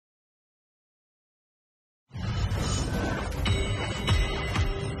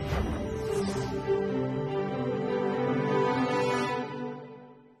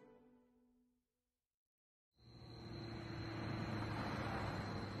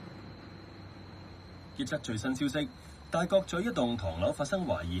揭出最新消息，大角咀一棟唐樓發生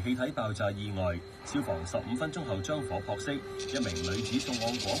懷疑氣體爆炸意外，消防15分鐘後將火撲熄，一名女子送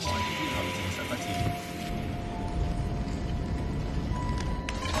往廣華醫院後證實不治。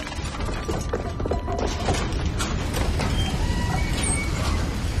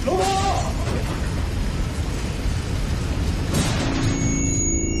老婆！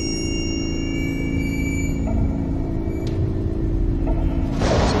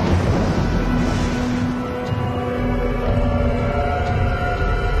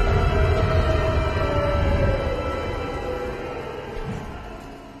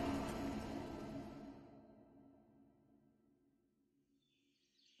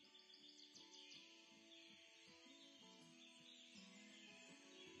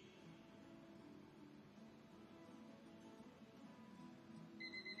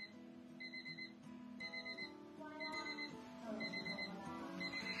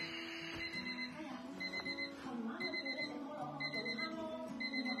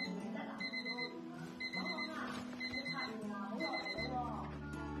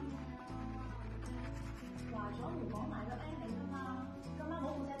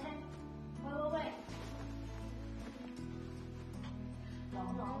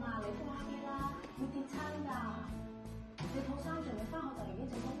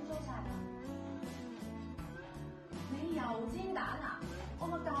油煎蛋啊！我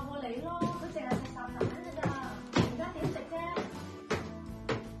咪教過你咯，佢淨係食烚蛋㗎咋，而家點食啫？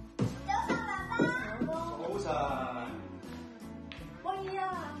早晨，爸爸。早晨。喂呀，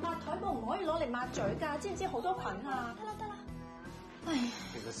抹台布唔可以攞嚟抹嘴㗎，知唔知好多菌啊？得啦得啦。唉，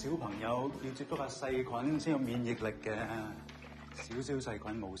其實小朋友要接觸下細菌先有免疫力嘅，少少細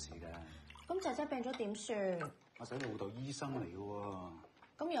菌冇事嘅。咁仔仔病咗點算？我仔老豆醫生嚟嘅喎。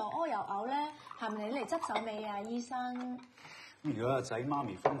咁又屙又嘔咧，係咪你嚟執手尾啊，醫生？如果阿仔媽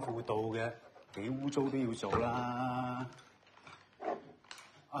咪吩咐到嘅，幾污糟都要做啦。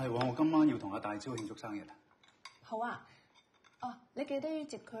係喎，我今晚要同阿大超慶祝生日。好啊。哦，你記得要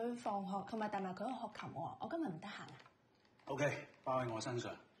接佢放學，同埋帶埋佢去學琴喎。我今日唔得閒啊。OK， 包喺我身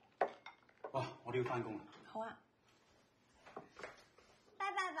上。哇，我都要翻工啦。好啊。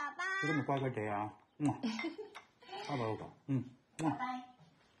拜拜，爸爸。你今日乖乖地啊。拜拜，老豆。拜拜。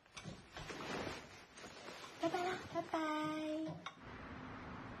拜拜啦，拜拜。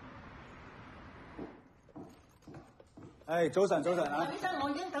早晨啊！醫生，我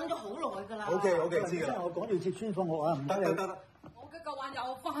已經等咗好耐㗎啦。OK，知㗎啦。我趕住接孫放學啊，唔得。我嘅舊患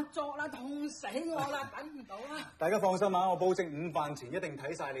又發作啦，痛死我啦，等唔到啦。大家放心啊，我保證午飯前一定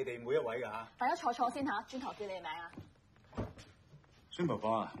睇晒你哋每一位㗎嚇。大家坐先嚇，轉頭叫你名啊。孫婆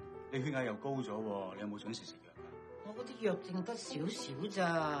婆啊，你血壓又高咗喎，你有冇準時食藥？我嗰啲藥剩得少少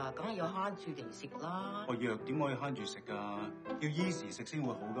咋，梗係要慳住嚟食啦。個藥點可以慳住食㗎？要依時食先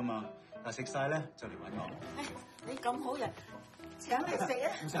會好㗎嘛。但食晒咧就嚟揾我。你咁好人，請你食啊！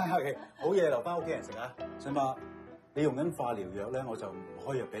唔使客氣，好嘢留翻屋企人食啊！孫伯，你用緊化療藥咧，我就唔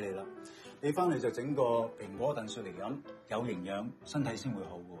開藥俾你啦。你翻嚟就整個蘋果燉雪嚟飲，有營養，身體先會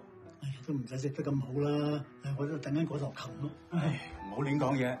好㗎。唉，都唔使食得咁好啦，我都等緊嗰頭琴咯。唉，唔好亂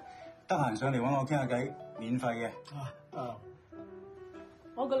講嘢，得閒上嚟揾我傾下偈，免費嘅。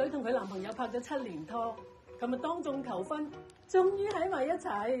我個女同佢男朋友拍咗7年拖，琴日當眾求婚，終於喺埋一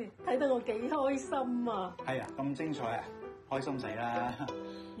齊，睇得我幾開心啊！係啊，咁精彩啊，開心死啦！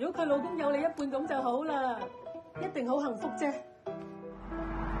如果佢老公有你一半咁就好啦，一定好幸福啫。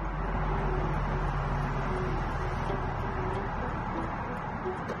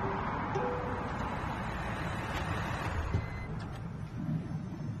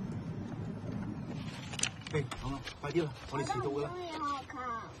好啦，快啲啦，我哋遲到㗎啦。我中意學琴。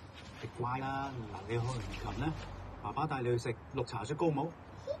食乖啦，嗱，你學完琴咧，爸爸帶你去食綠茶雪糕冇？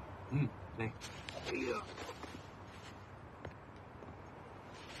嚟。哎呀！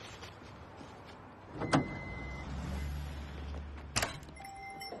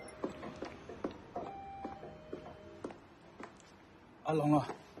阿朗啊，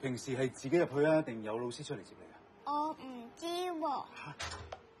平時係自己入去啊，定有老師出嚟接你㗎？我唔知喎。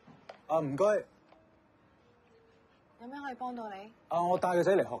啊，唔該。有咩可以幫到你？我帶個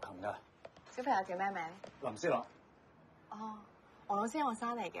仔嚟學琴㗎。小朋友叫咩名？林思樂。哦，我老師係學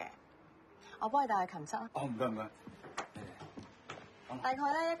生嚟嘅，我幫你帶去琴室。唔該。大概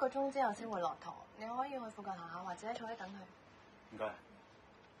咧1個鐘之後先會落堂，你可以去附近行下，或者坐低等佢。唔該。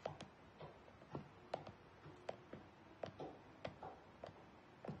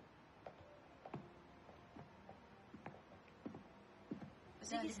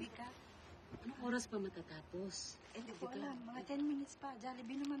Sige ka. Anong oras pa matatapos? Hindi ko alam. Mga 10 minutes pa.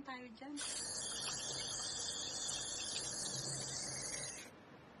 Jollibee naman tayo dyan.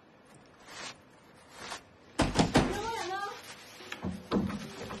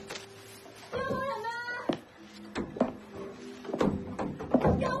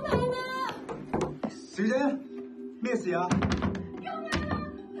 事啊？救命啊！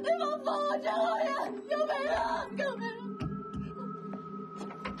你冇放我出去啊！救命啊！救命啊！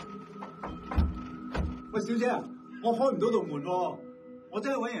喂，小姐啊，我開唔到道門喎，我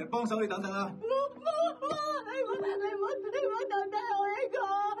真係揾人幫手，你等等啊！你唔好抌低我呢個，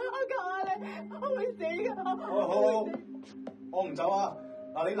我求下你，我會死噶。好，我唔走啊！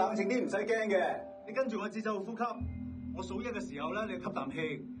嗱，你冷靜啲，唔使驚嘅，你跟住我節奏呼吸。我數1嘅時候咧，你就吸啖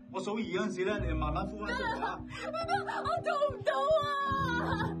氣；我數2嗰陣時咧，你就慢慢呼翻出嚟啊！我做唔到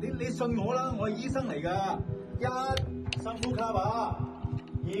啊！你信我啦，我係醫生嚟㗎。1，深呼吸啊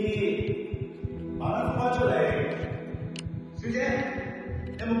；2，慢慢呼翻出嚟。小姐，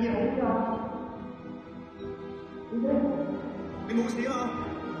有冇見好㗎？小姐，你冇事啊嘛？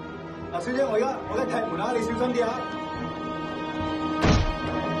嗱，小姐，我而家踢門啊，你小心啲啊！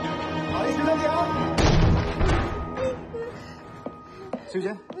嗱，你小心啲啊！小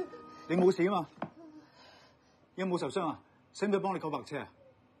姐，你冇事啊嘛？有冇受傷啊？使唔使幫你扣白車啊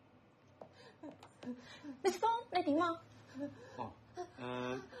Miss Fong，你點啊？哦，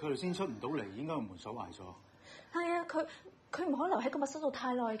佢頭先出唔到嚟，應該個門鎖壞咗。係啊，佢唔可以留喺個密室度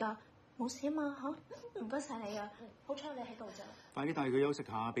太耐㗎，冇事啊嘛嚇，唔該晒你啊，好彩你喺度咋。快啲帶佢休息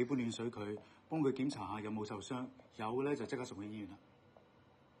下，俾杯暖水佢，幫佢檢查下有冇受傷，有咧就即刻送去醫院啦。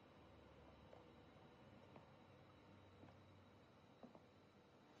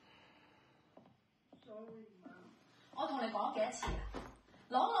我同你講咗幾多次啊？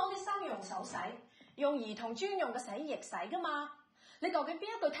朗啲衫用手洗，用兒童專用嘅洗衣液洗㗎嘛。你究竟邊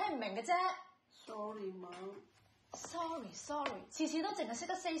一句聽唔明嘅啫 ？Sorry 媽。Sorry，次次都淨係識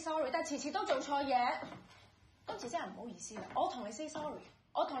得 say sorry，但係次次都做錯嘢。今次真係唔好意思啦，我同你 say sorry，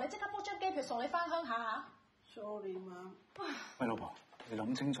 我同你即刻 book 張機票送你翻鄉下嚇。Sorry 媽。喂，老婆，你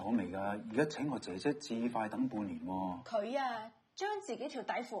諗清楚未㗎？而家請個姐姐至快等半年喎。佢啊，將自己條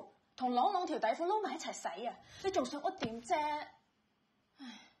底褲同朗條底褲撈埋一齊洗啊！你仲想我點啫？唉，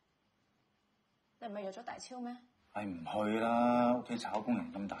你唔係約咗大超咩？係唔去啦，屋企炒工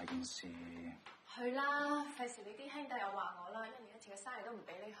人咁大件事。去啦，費事你啲兄弟又話我啦，一年一次嘅生日都唔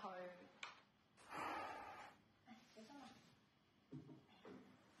俾你去。小心啊！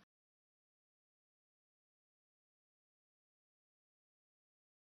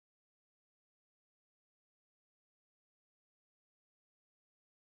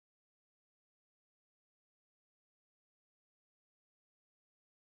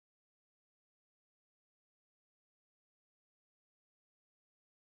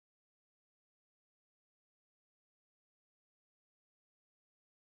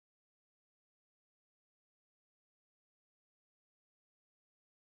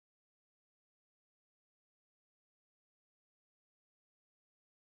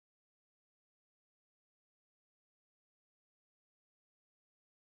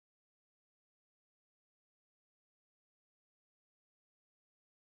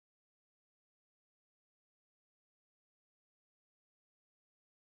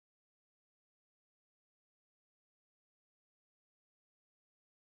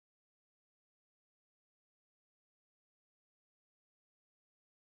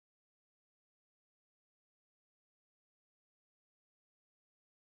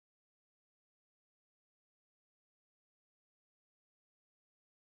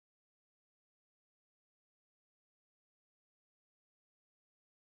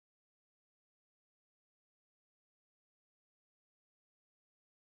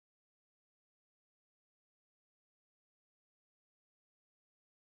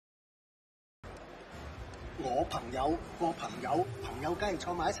我朋友個朋友梗係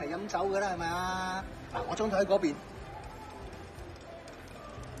坐埋一齊飲酒㗎啦，係咪啊？嗱，我張台喺嗰邊。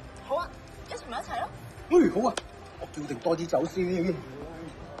好啊，一齊埋一齊咯。好啊，我叫定多啲酒先。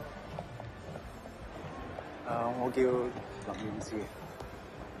我叫林遠志。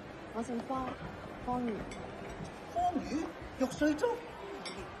我姓方，方瑜。方瑜，玉碎粥。唔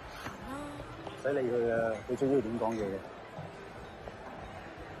使理佢啊，佢最中意點講嘢嘅。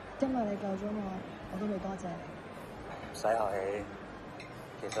因為你救咗我，我都未多謝你。唔使客氣。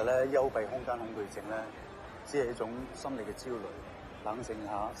其實咧，幽閉空間恐懼症咧，只係一種心理嘅焦慮。冷靜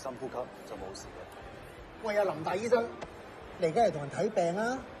下，深呼吸就冇事嘅。喂，阿林大醫生，你而家係同人睇病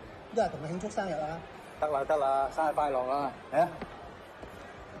啊，一係同佢慶祝生日啊？得啦，生日快樂啦！嚟啊！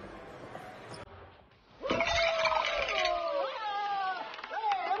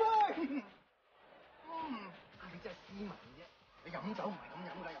你真係斯文啫！你飲酒唔係咁飲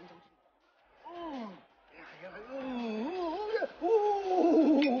㗎，飲酒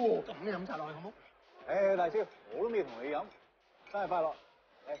咁飲茶落去好冇？大超，我都未同你飲，生日快樂！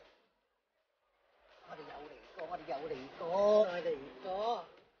嚟，我哋有嚟過。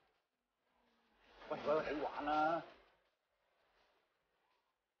喂，嗰個起玩啦！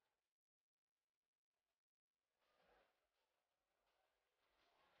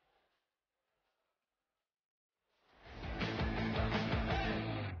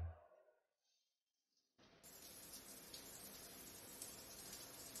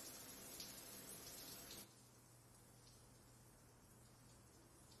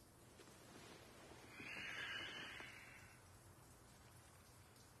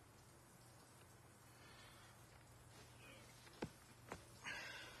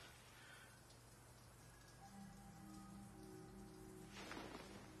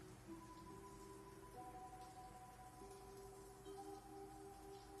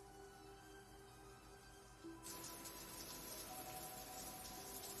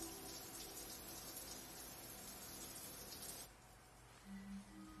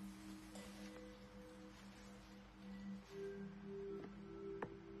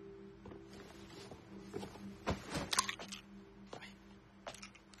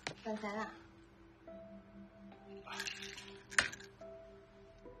瞓醒啦？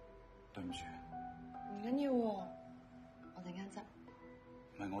對唔住，唔緊要喎，我陣間執。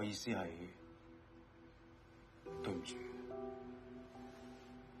唔係我意思係對唔住。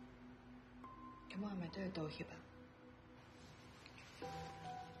咁我係咪都要道歉啊？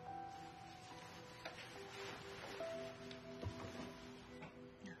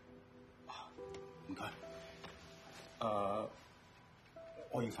唔該。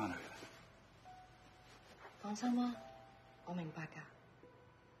我要翻去啦。放心啦，我明白㗎。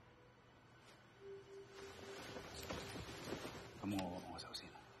咁我走先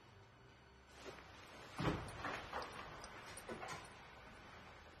啦。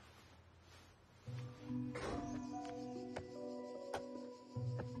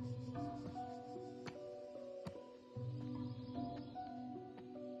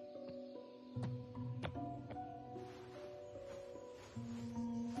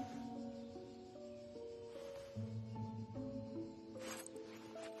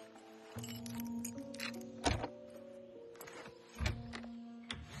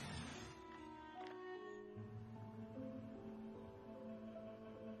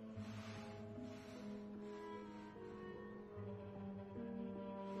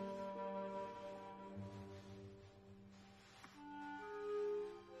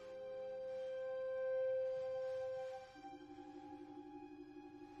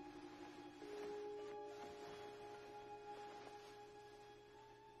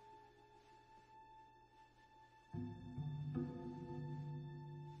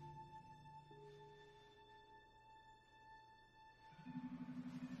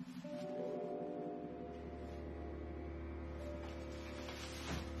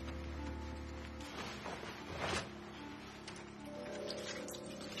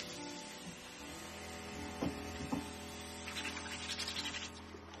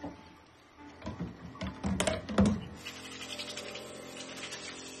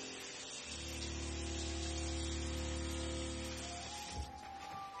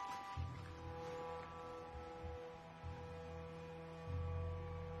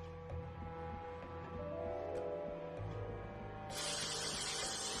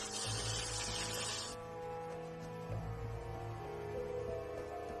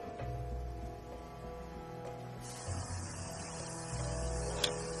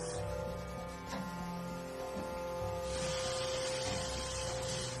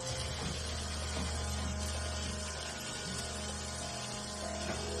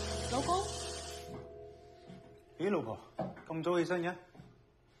老公，咦，老婆咁早起身嘅？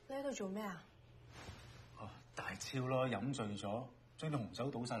你喺度做咩啊？哦，大超咯，飲醉咗，將啲紅酒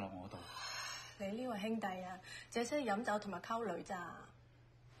倒晒落我度。你呢位兄弟啊，淨係識飲酒同埋溝女咋？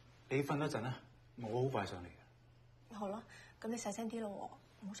你瞓一陣啦，我好快上嚟嘅。好啦，咁你細聲啲咯，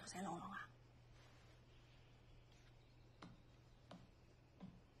唔好嘈醒朗朗啊！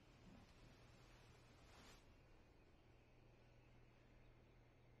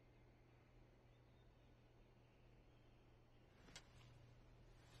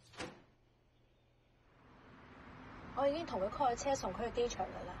我已經同佢 call 車送佢去機場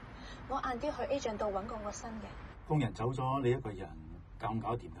㗎啦。我晏啲去 agent 度揾個新嘅。工人走咗，你一個人搞唔搞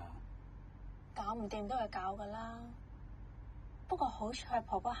掂㗎？搞唔掂都係搞㗎啦。不過好彩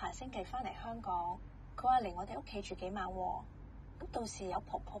婆婆下星期翻嚟香港，佢話嚟我哋屋企住幾晚喎。咁到時有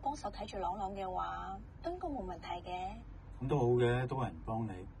婆婆幫手睇住朗朗嘅話，都應該冇問題嘅。咁都好嘅，都有人幫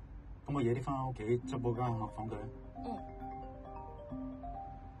你。咁我夜啲翻屋企執好間客房佢。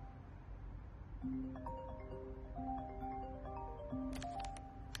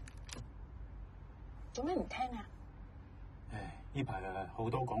做咩唔聽啊？唉，呢排好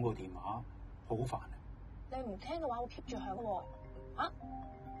多廣告電話，好煩啊！你唔聽嘅話會 keep 住響喎。啊，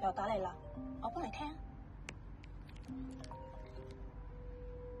又打嚟啦，我幫你聽。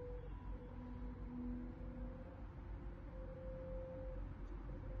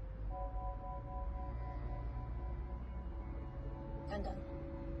等等，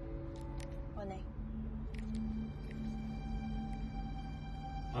喂你。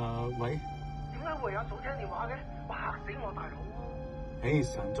喂。點解會有早聽電話嘅？哇，嚇死我大佬！唉，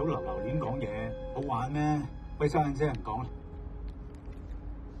晨早流亂講嘢，好玩咩？喂，收緊啲人講啦。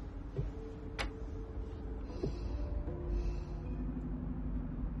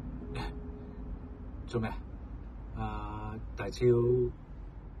做咩？大超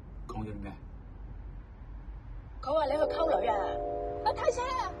講咗啲咩？佢話你去溝女啊！我睇車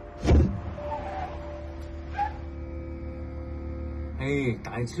啊！唉，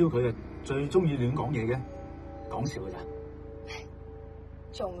大超佢啊最中意亂講嘢嘅，講笑㗎咋？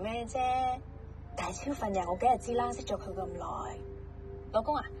做咩啫？大超份人我幾日知啦，識咗佢咁耐。老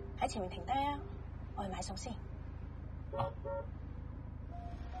公啊，喺前面停低啊！我去買餸先。啊。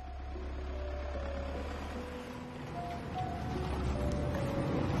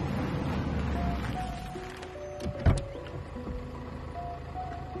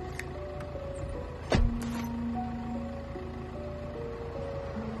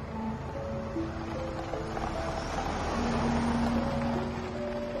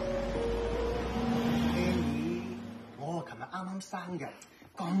生日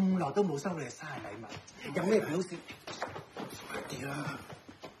咁耐都冇收你生日禮物，有咩表示？快啲啦！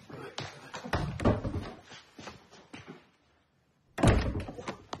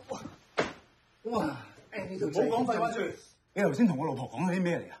哇！你條仔唔好講廢話住！你頭先同我老婆講咗啲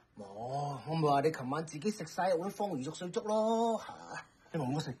咩嚟啊？我咪話你琴晚自己食晒我啲方魚肉水粥咯嚇！你話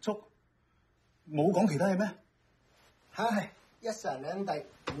我食粥，冇講其他嘢咩？唉，一世人兩地，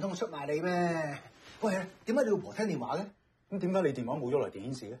唔通出賣你咩？喂，點解你老婆聽電話嘅？咁點解你電話冇咗來電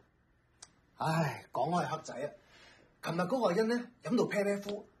顯示嘅？唉，講開黑仔啊！琴日嗰個欣咧飲到啤啤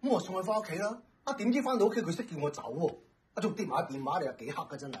呼，咁我送佢翻屋企啦。點知翻到屋企佢識叫我走喎，仲跌埋電話，你又幾黑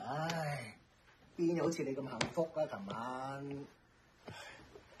㗎真係！唉，邊有好似你咁幸福啊？琴晚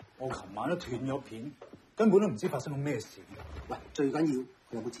我琴晚都斷咗片，根本都唔知發生咗咩事。喂，最緊要佢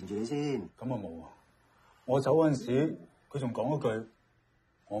有冇纏住你先？咁啊冇啊！我走嗰陣時，佢仲講一句：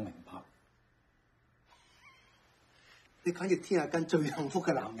我明白。你簡直天下間最幸福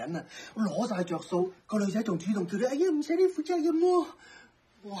嘅男人啊！攞晒着數，個女仔仲主動叫你，哎呀唔使你負責任喎！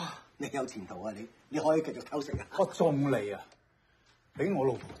哇，你有前途啊你！你可以繼續偷食啊！我中你啊！俾我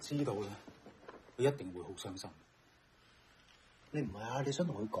老婆知道啦，佢一定會好傷心。你唔係啊？你想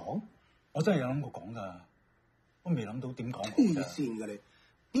同佢講？我真係有諗過講㗎，我未諗到點講。黐線㗎你！呢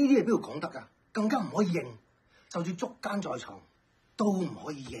啲嘢邊度講得㗎？更加唔可以認，就算捉奸在床都唔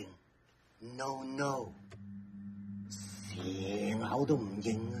可以認。No no。蛇咬都唔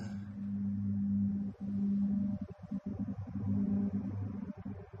認啊！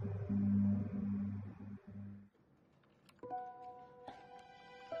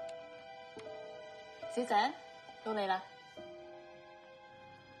小姐，到你啦。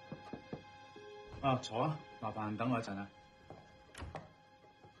啊，坐啊，麻煩等我一陣啊。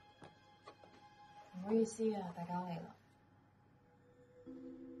唔好意思啊，大家嚟啦。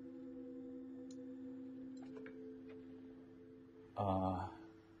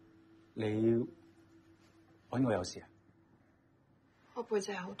你揾我有事啊？我背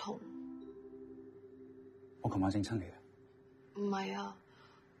脊好痛。我琴晚整親你啊？唔係啊，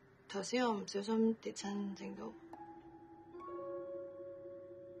頭先我唔小心跌親整到。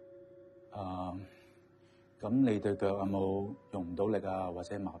咁你對腳有冇用唔到力啊，或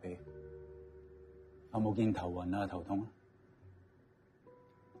者麻痹？有冇見頭暈啊、頭痛啊？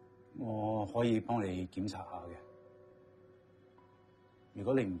我可以幫你檢查下嘅。如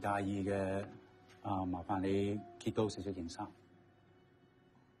果你唔介意嘅，麻煩你揭高少少件衫。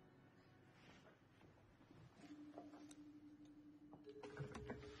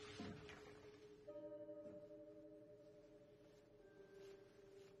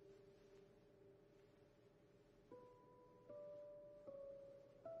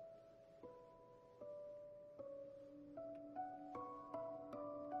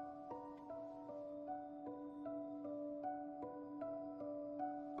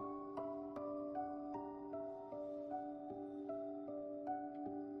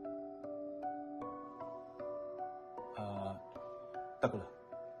得噶啦，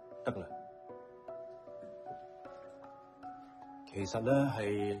得噶啦。其實咧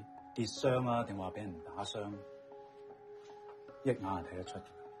係跌傷啊，定話俾人打傷，一眼係睇得出嘅。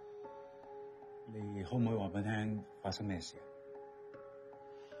你可唔可以話俾我聽發生咩事啊？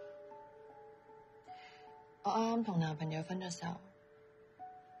我啱啱同男朋友分咗手。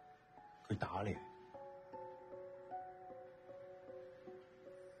佢打你？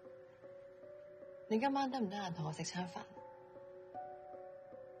你今晚得唔得閒同我食餐飯？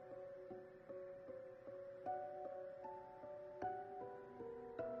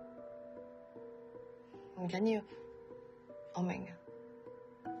唔緊要，我明嘅。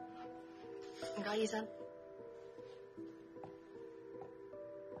唔該，醫生。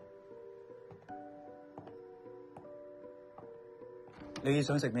你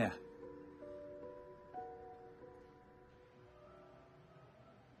想食咩啊？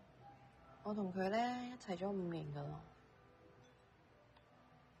我同佢咧一齊咗5年噶啦，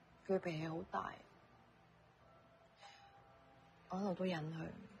佢脾氣好大，我一路都忍佢。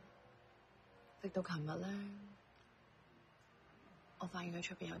直到琴日咧，我發現佢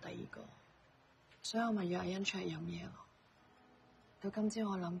出邊有第二個，所以我咪約阿欣出嚟飲嘢咯。到今朝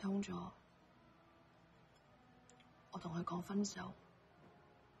我諗通咗，我同佢講分手。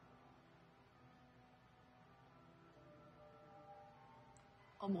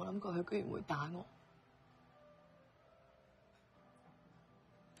我冇諗過佢居然會打我。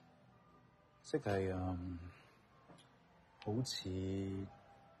即係好似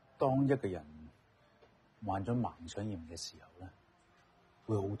當一個人患咗盲腸炎嘅時候咧，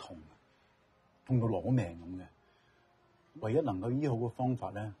會好痛，痛到攞命咁嘅。唯一能夠醫好嘅方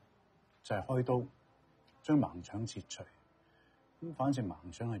法咧，就係開刀將盲腸切除。咁反正盲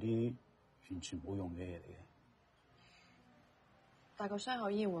腸係啲完全冇用嘅嘢嚟嘅。但個傷口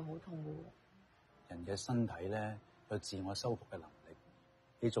依然會好痛嘅喎。人嘅身體咧有自我修復嘅能力，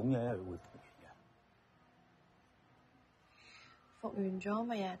你總有一日會復原嘅。復完咗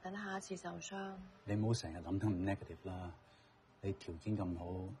咪日日等下一次受傷。你唔好成日諗得咁 negative 啦。你條件咁好，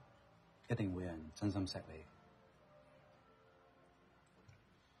一定會有人真心錫你。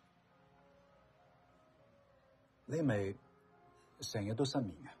你係咪成日都失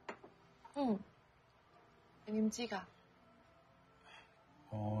眠嘅？嗯，你點知㗎？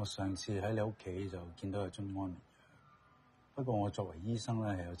我上次喺你屋企就見到有樽安眠藥，不過我作為醫生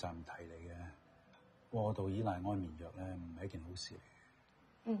咧係有責任提你嘅。過度依賴安眠藥咧唔係一件好事嚟嘅。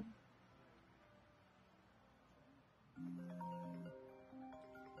嗯。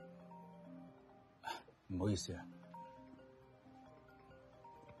唔好意思啊。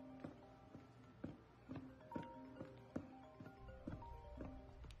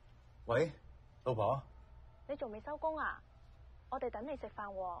喂，老婆。你仲未收工啊？我哋等你食飯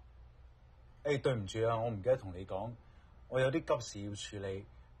喎。對唔住啊，我唔記得同你講，我有啲急事要處理。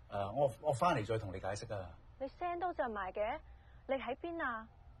我翻嚟再同你解釋啊。你聲都震埋嘅，你喺邊啊？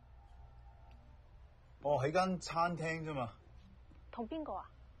我喺間餐廳啫嘛。同邊個啊？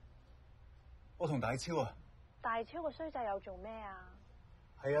我同大超啊。大超個衰仔又做咩啊？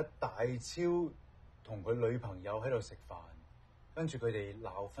係啊，大超同佢女朋友喺度食飯，跟住佢哋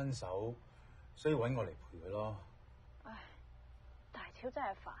鬧分手，所以搵我嚟陪佢咯。唉，大超真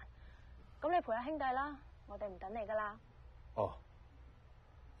係煩。咁你陪下兄弟啦，我哋唔等你噶啦。哦。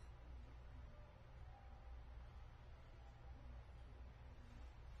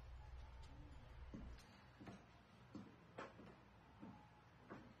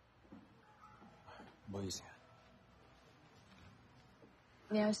唔好意思啊。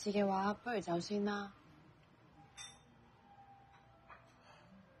你有事嘅話，不如走先啦。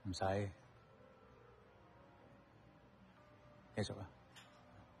唔使，繼續啦。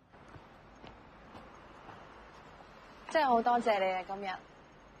真係好多謝你啊！今日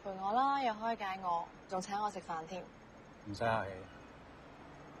陪我啦，又開解我，仲請我食飯添。唔使客氣。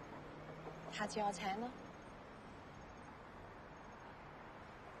下次我請啦。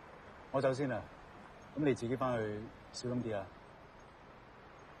我走先啦，咁你自己翻去小心啲啊。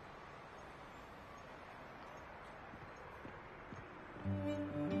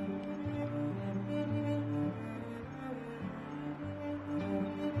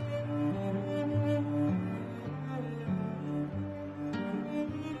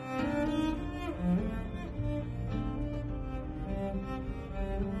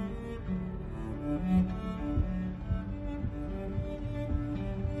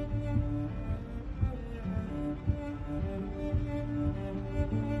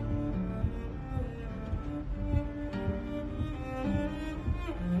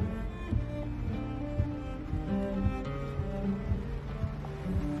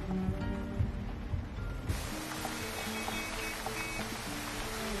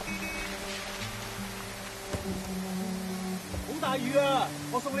大雨啊！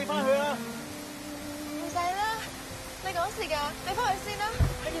我送你翻去啊！唔使啦，你趕時間，你翻去先啦。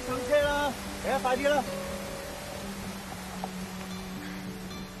快啲上車啦！嚟啊，快啲啦！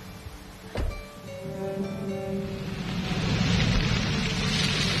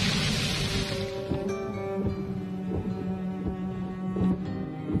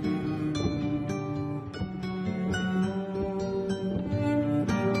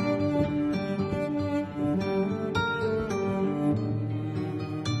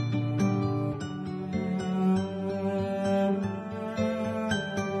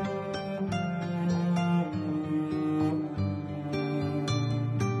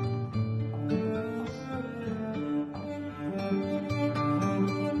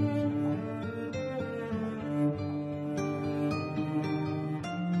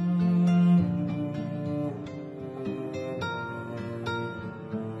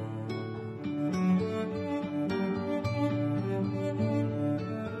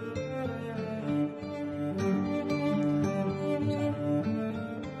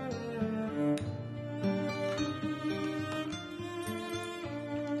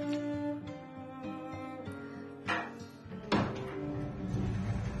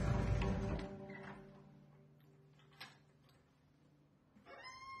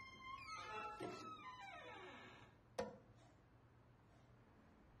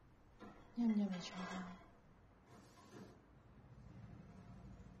你唔入嚟坐下？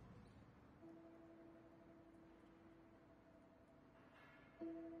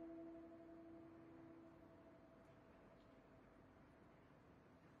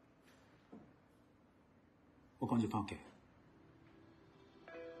我趕住翻屋企。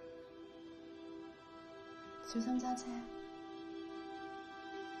小心揸車。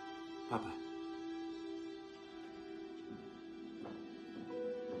拜拜。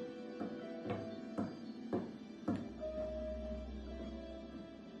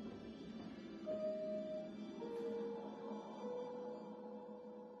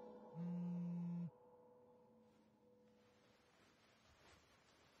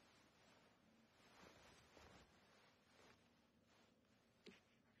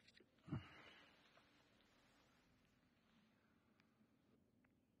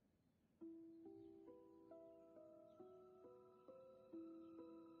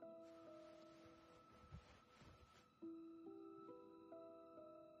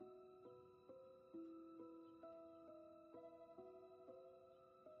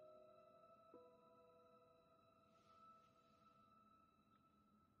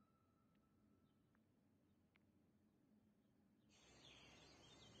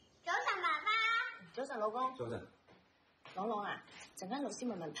早晨，爸爸。早晨，老公。早晨。朗朗啊，陣間老師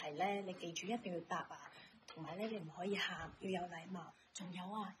問問題咧，你記住一定要答啊，同埋咧你唔可以喊，要有禮貌，仲有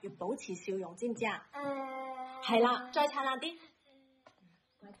啊要保持笑容，知唔知啊？係啦，再燦爛啲。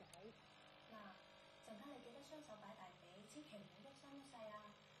乖仔，嗱，陣間你記得雙手擺大髀，千祈唔好喐身喐勢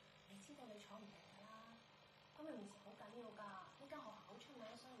啊！你知道你坐唔定㗎啦，今日面試好緊要㗎，呢間學校好出名，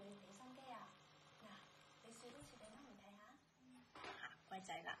所以你要俾心機啊！嗱，你笑多次俾媽咪睇下。乖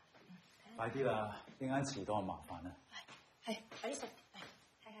仔啦。快啲啦，陣間遲到就麻煩啦。係，快啲食，係，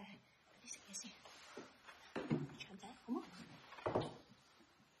快啲食嘢先。腸仔好冇？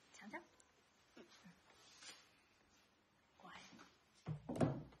橙汁。乖。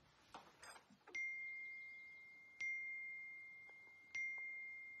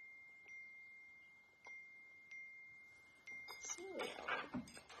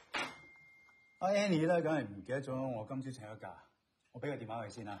阿 Annie 咧，梗係唔記得咗我今朝請咗假，我俾個電話佢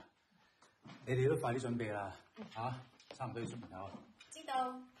先啦。你哋都快啲準備啦，差唔多要出門口啦。知道。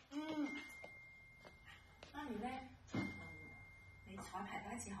媽咪咧，你彩排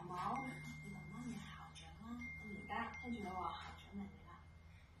多一次好冇？你同媽咪係校長啦，咁而家跟住我話校長問你啦。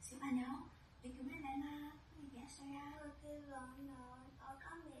小朋友，你叫咩名啊？你幾多歲啊？我叫朗朗，我今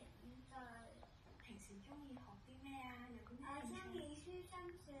年5歲。平時中意學啲咩啊？有啲咩興趣？我中意珠心算、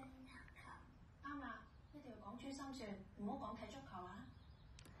彈琴。啱啦，一定要講珠心算，唔好講睇足球啊！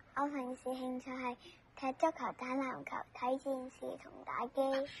我平時興趣係踢足球、打籃球、睇電視同打機。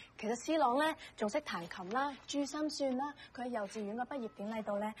其實C朗咧仲識彈琴啦、珠心算啦，佢喺幼稚園嘅畢業典禮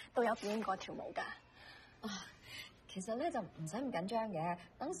度咧都有表演過跳舞㗎。其實咧就唔使咁緊張嘅，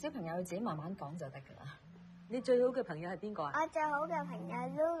等小朋友自己慢慢講就得㗎啦。你最好嘅朋友係邊個啊？我最好嘅朋友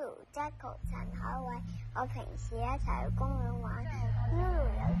Lulu、Jacko、陳海偉，我平時一齊去公園玩。Lulu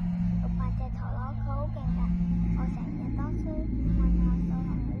有8隻陀螺，佢好勁㗎。我成日都輸，問我數學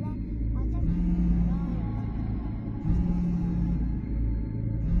好叻，我即係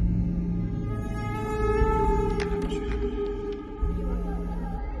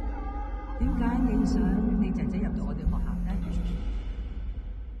點解你想你仔仔入到我哋學校咧？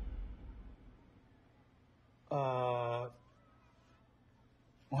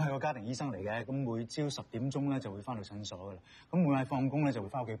我係個家庭醫生嚟嘅，咁每朝10點鐘咧就會翻到診所噶啦，咁每晚放工咧就會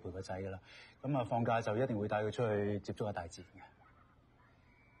翻屋企陪個仔噶啦，咁啊放假就一定會帶佢出去接觸下大自然嘅。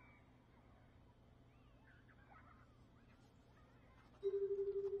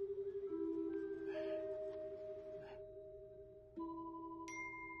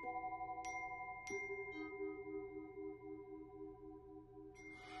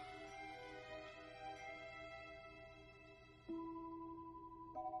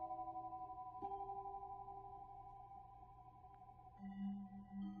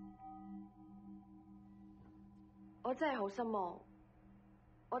我真係好失望，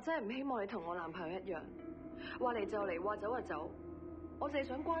我真係唔希望你同我男朋友一樣，話嚟就嚟，話走就走。我淨係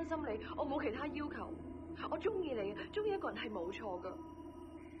想關心你，我冇其他要求。我中意你，中意一個人係冇錯噶。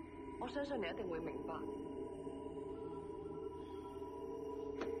我相信你一定會明白。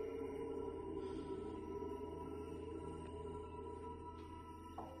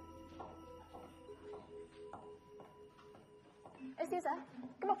小姐，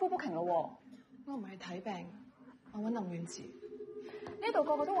今日 full booking 咯喎。我唔係睇病，我揾林遠志。呢度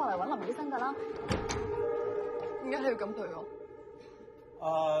個個都話嚟揾林醫生㗎啦。點解你要咁對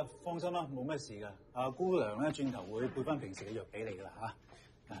我？放心啦，冇咩事㗎。姑娘咧轉頭會配翻平時嘅藥俾你㗎啦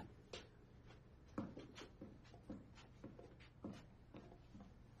嚇。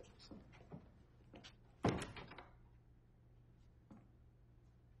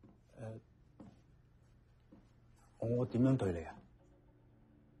我點樣對你啊？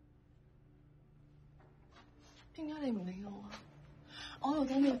點解你唔理我啊？我喺度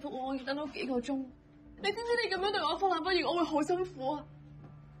等你覆我，要等到幾個鐘。你知唔知你咁樣對我忽冷不熱，我會好辛苦啊！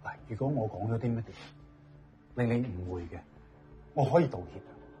嗱，如果我講咗啲乜嘢令你誤會嘅，我可以道歉。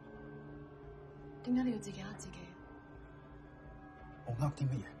點解你要自己呃自己？我呃啲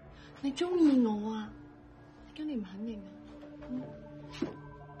乜嘢？你中意我啊？點解你唔肯認啊？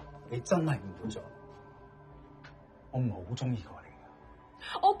你真係誤會咗，我冇中意過你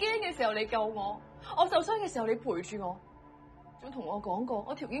嘅。我驚嘅時候你救我，我受傷嘅時候你陪住我，仲同我講過，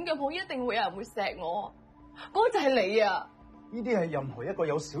我條件咁好，一定會有人會錫我。嗰個就係你啊！呢啲係任何一個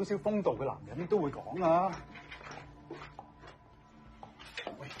有少少風度嘅男人都會講啊！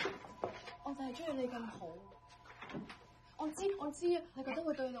喂，我就係中意你咁好。我知啊，你覺得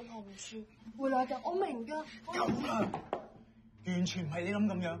會對你老婆唔住，會內疚，我明㗎。夠啦，完全唔係你諗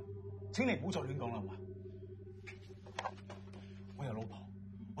咁樣。請你唔好再亂講啦，好嘛？我有老婆，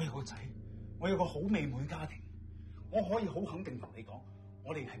我有個仔，我有個好美滿家庭，我可以好肯定同你講，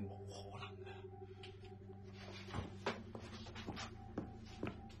我哋係冇可能嘅。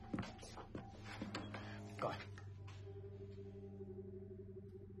唔該。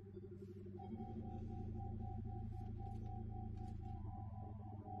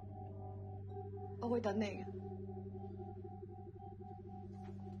我會等你嘅。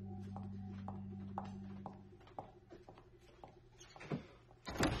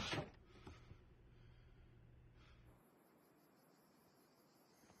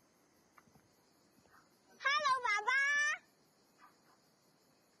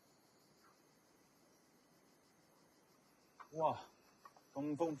哇，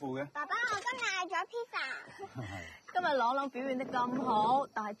咁豐富嘅！爸爸，我今日嗌咗 pizza。今日朗朗表現得咁好，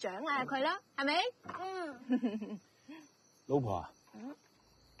但係獎勵下佢啦，係咪？嗯。老婆啊，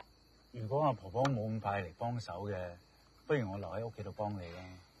如果阿婆婆冇咁快嚟幫手嘅，不如我留喺屋企度幫你啦。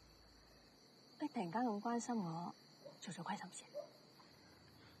你突然間咁關心我，做虧心事。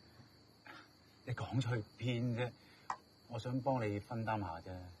你講出去邊啫？我想幫你分擔下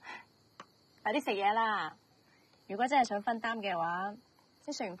啫。快啲食嘢啦！如果真係想分擔嘅話，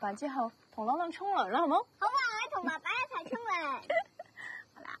即食完飯之後同朗朗沖涼啦，好冇？好啊，我同爸爸一齊沖涼。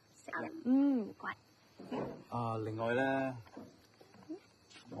好啦，食嘢。乖。另外咧，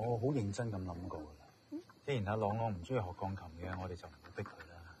我好認真咁諗過噶啦。既然阿朗朗唔中意學鋼琴嘅，我哋就唔好逼佢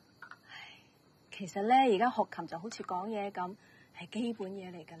啦。其實咧，而家學琴就好似講嘢咁，係基本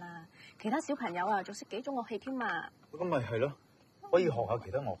嘢嚟噶啦。其他小朋友啊，仲識幾種樂器添嘛。咁咪係咯，可以學下其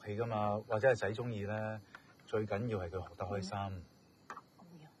他樂器噶嘛，或者係仔中意咧。最緊要係佢學得開心。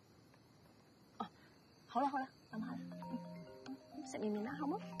好啦，諗下啦，食麵麵啦，好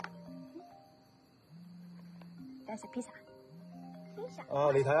冇？等下食 pizza。你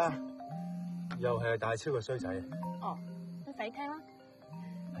睇下，又係大超個衰仔。你快啲聽啦。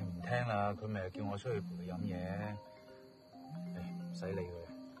係唔聽啦，佢咪叫我出去陪佢飲嘢。唔使理佢，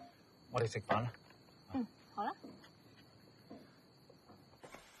我哋食飯啦。好啦。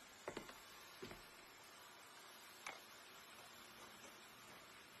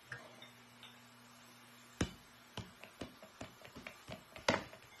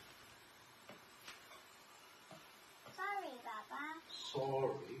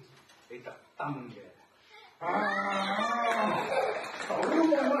Sorry， 你特登嘅。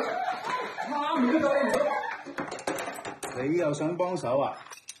你又想幫手啊？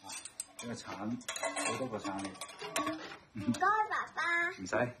呢個橙，好多個橙嚟。唔該，爸爸。唔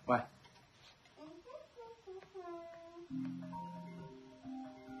使，喂。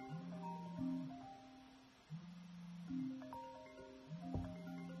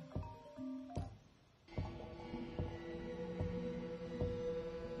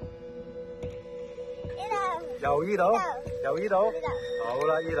由呢度，由呢度，好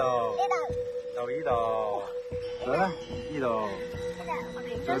啦，呢度，由呢度，嚟啦，呢度，我哋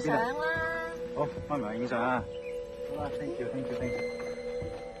影張相啦。好，媽咪影相啊。好啦 ，thank you。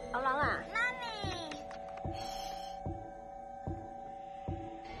朗朗啊，媽咪，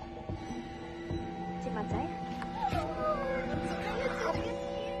食飯仔。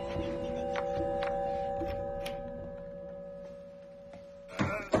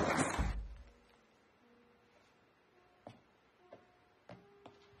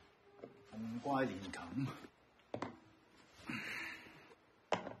乖練琴，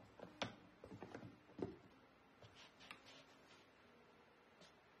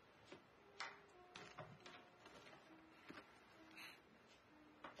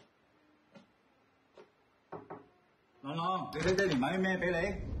朗朗，你睇爹哋買啲咩俾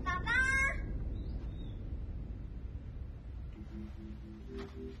你？爸爸。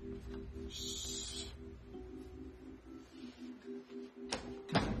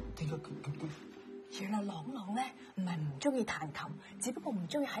原來朗朗咧唔係唔中意彈琴，只不過唔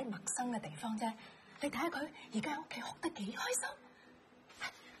中意喺陌生嘅地方啫。你睇下佢而家喺屋企學得幾開心。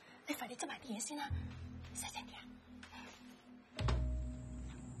你快啲執埋啲嘢先啦，細聲啲啊！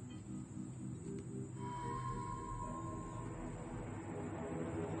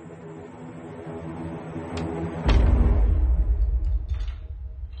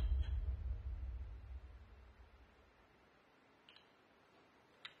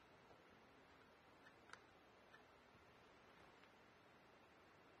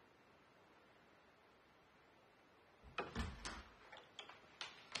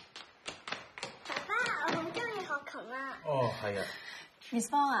哦，係啊 ，Miss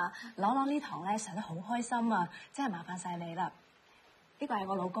方啊，朗朗呢堂咧上得好開心啊，真係麻煩晒你啦。呢個係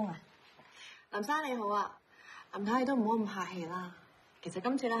我老公啊，林生你好啊，林太你都唔好咁客氣啦。其實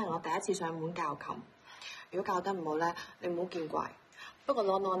今次咧係我第一次上門教琴，如果教得唔好咧，你唔好見怪。不過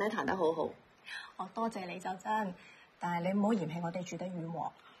朗朗咧彈得好好，我多謝你就真，但係你唔好嫌棄我哋住得遠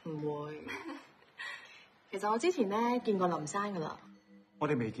喎。唔會。其實我之前咧見過林生噶啦，我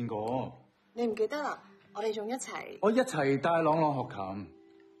哋未見過。你唔記得啦？我哋仲一齊。我一齊帶朗朗學琴。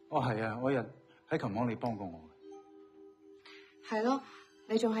哦，係啊，我日喺琴行你幫過我。係咯，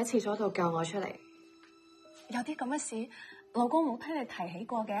你仲喺廁所度救我出嚟。有啲咁嘅事，老公冇聽你提起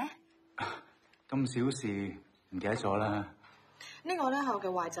過嘅。咁小事唔記得咗啦。呢個咧係我嘅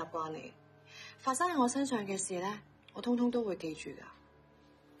壞習慣嚟，發生喺我身上嘅事咧，我通通都會記住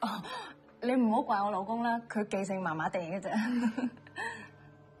噶。哦，你唔好怪我老公啦，佢記性麻麻地嘅啫。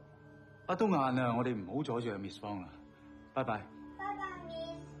都晏啦，我哋唔好阻住阿 Miss 方啦，拜拜。拜拜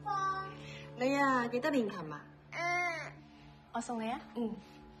Miss 方。你啊，記得練琴啊？我送你啊。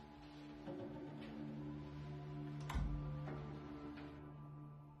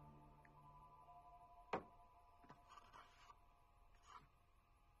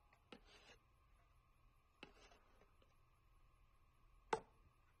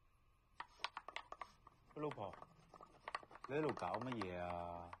老婆，你喺度搞乜嘢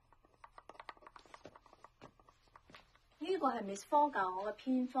啊？呢個係 Miss 方教我嘅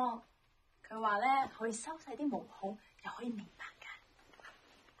偏方，佢話咧可以收細啲毛孔，又可以明白㗎。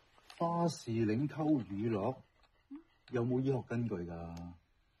花士嶺溝乳酪有冇醫學根據㗎？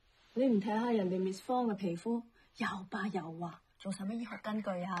你唔睇下人哋 Miss 方嘅皮膚又白又滑，仲使乜醫學根據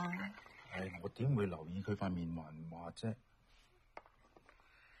啊？我點會留意佢塊面滑唔滑啫？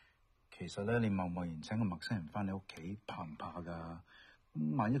其實咧，你貿貿然請個陌生人翻你屋企，怕唔怕㗎？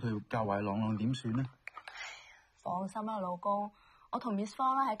萬一佢教壞朗朗點算呢？放心啦，老公，我同 Miss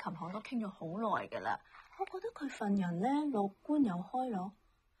方咧喺琴行都傾咗好耐㗎啦。我覺得佢份人咧樂觀又開朗，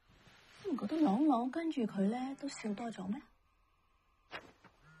唔覺得朗朗跟住佢咧都笑多咗咩？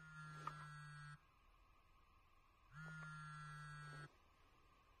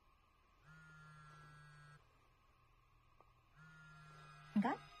唔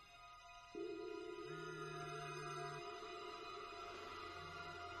該。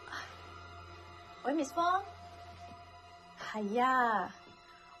喂 ，Miss 方。係啊，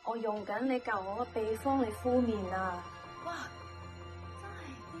我用緊你教我嘅秘方嚟敷面啊！哇，真係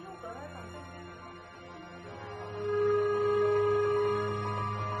雕㗎！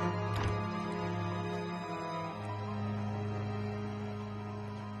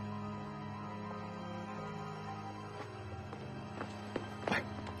喂，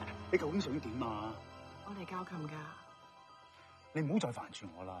你究竟想點啊？我嚟教琴㗎。你唔好再煩住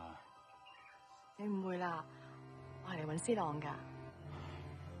我啦。你唔會啦。我係嚟揾思朗噶，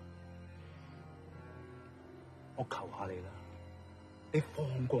我求下你啦，你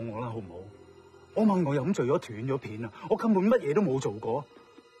放過我啦，好唔好？我問我飲醉咗斷咗片啊，我根本乜嘢都冇做過。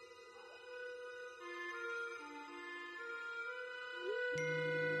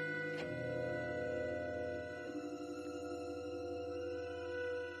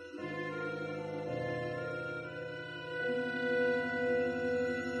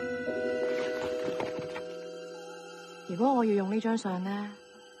如果我要用呢張相咧，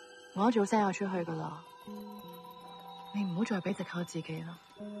我一早 send 我出去噶啦。你唔好再俾藉口自己啦。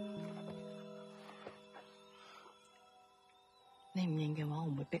你唔認嘅話，我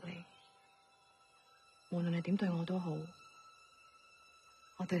唔會逼你。無論你點對我都好，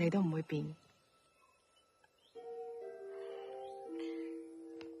我對你都唔會變。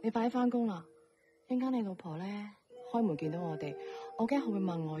你快啲返工啦！陣間你老婆咧開門見到我哋，我驚佢會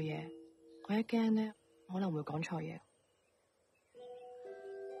問我嘢，我一驚咧可能會講錯嘢。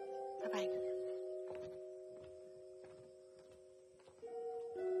拜拜。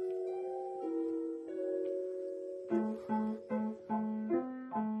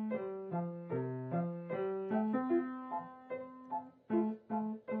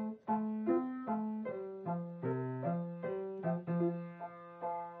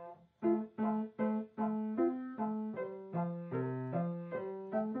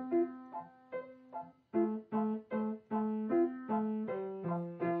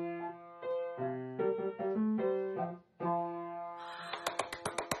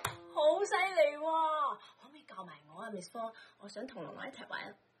Miss 方，我想同龍龍一齊玩。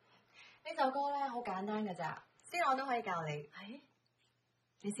呢首歌咧好簡單㗎咋，C朗都可以教你。係，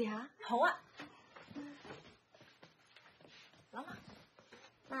你試下。好啊。諗啊。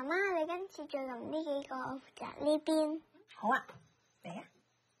媽媽，你今次最用呢幾個，我負責呢邊。好啊，嚟啊！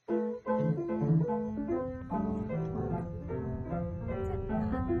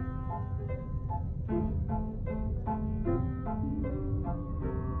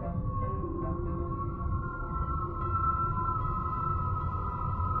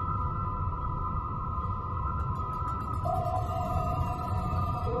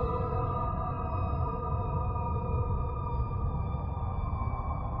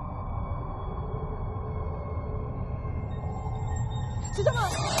小心啊！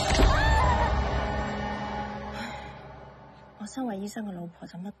我身為醫生嘅老婆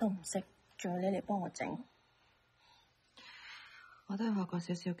就乜都唔識，仲要你嚟幫我整。我都係學過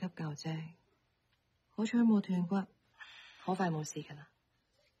少少急救啫，好彩冇斷骨，好快冇事噶啦。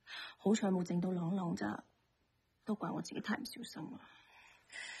好彩冇整到啷啷咋，都怪我自己太唔小心啦。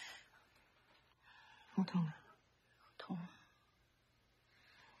好痛啊！好痛！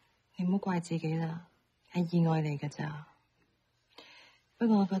你唔好怪自己啦，係意外嚟噶咋。不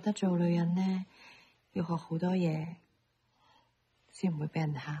過我覺得做女人呢，要學好多嘢，先唔會俾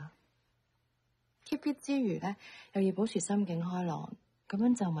人蝦。keep fit 之餘呢，又要保持心境開朗，咁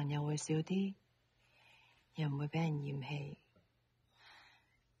樣皺紋又會少啲，又唔會俾人嫌棄。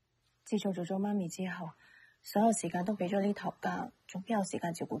自從做咗媽咪之後，所有時間都俾咗呢頭家，仲邊有時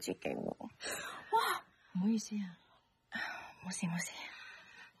間照顧自己喎？哇！唔好意思啊，冇事冇事。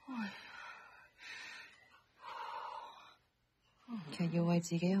其實要為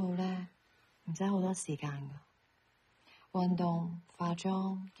自己好咧，唔使好多時間噶。運動、化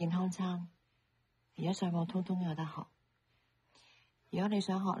妝、健康餐，而家上網通通有得學。如果你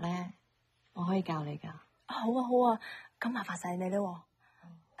想學咧，我可以教你噶。好啊好啊，咁麻煩晒你啦喎。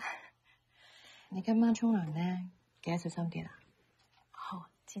你今晚沖涼咧，記得小心啲啦。好，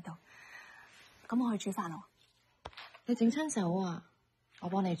知道。咁我去煮飯咯。你整親手啊？我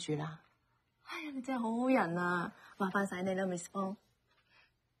幫你煮啦。哎呀，你真係好好人啊！麻煩晒你啦 ，Miss 方。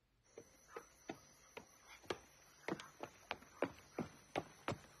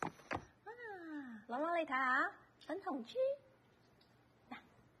啷啷你睇下，粉紅豬。嗱，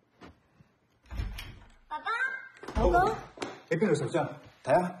爸爸。老公，你邊度受傷？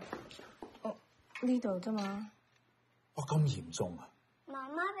睇下。呢度啫嘛。哇，咁嚴重啊！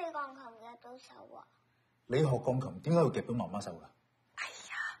媽媽俾鋼琴夾到手啊！你學鋼琴點解會夾到媽媽手㗎？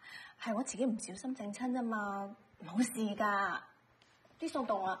係我自己唔小心整親啫嘛，冇事㗎。啲餸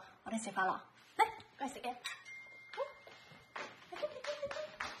凍啦，我哋食飯啦。嚟，過嚟食嘅。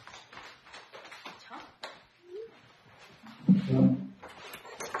坐。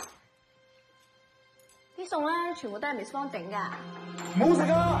啲餸咧，全部都係 Miss 方整㗎。唔好食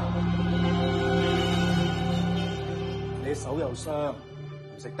啊！你手又傷，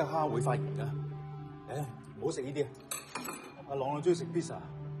唔食得蝦會發炎㗎。誒，唔好食呢啲啊！阿朗朗中意食 pizza。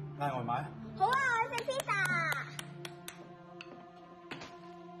嗌外賣。好啊，我食 pizza。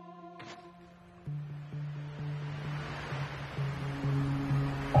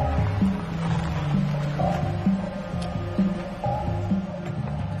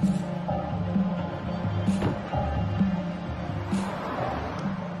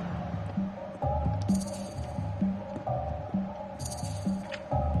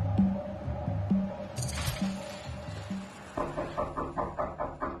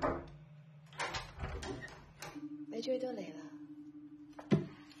你終於都嚟啦！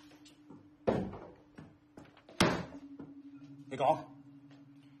你講，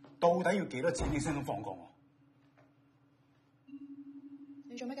到底要幾多錢你先肯放過我？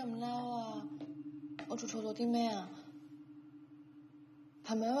你做咩咁嬲啊？我做錯咗啲咩啊？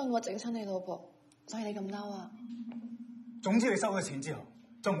係咪因為我整親你老婆，所以你咁嬲啊？總之你收咗錢之後，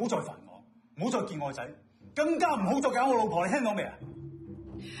就唔好再煩我，唔好再見我仔，更加唔好再搞我老婆，你聽到未啊？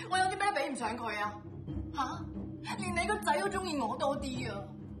我有啲咩比唔上佢啊？嚇！連你個仔都中意我多啲啊！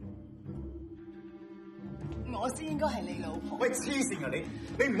我先應該係你老婆。喂，黐線啊你！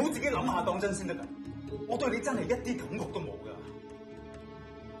你唔好自己諗下當真先得㗎。我對你真係一啲感覺都冇㗎。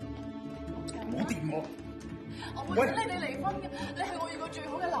唔好掂我！我唔想你哋離婚嘅，你係我遇過最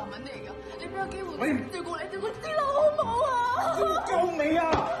好嘅男人嚟㗎。你俾個機會照顧你照顧知啦，好唔好啊？救你啊！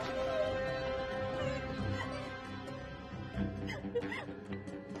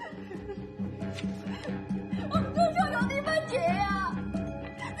我唔知做咗啲乜嘢啊！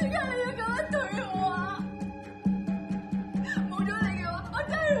點解你要咁樣對我啊？冇咗你嘅話，我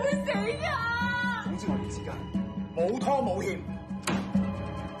真係會死㗎！總之我哋之間冇拖冇欠。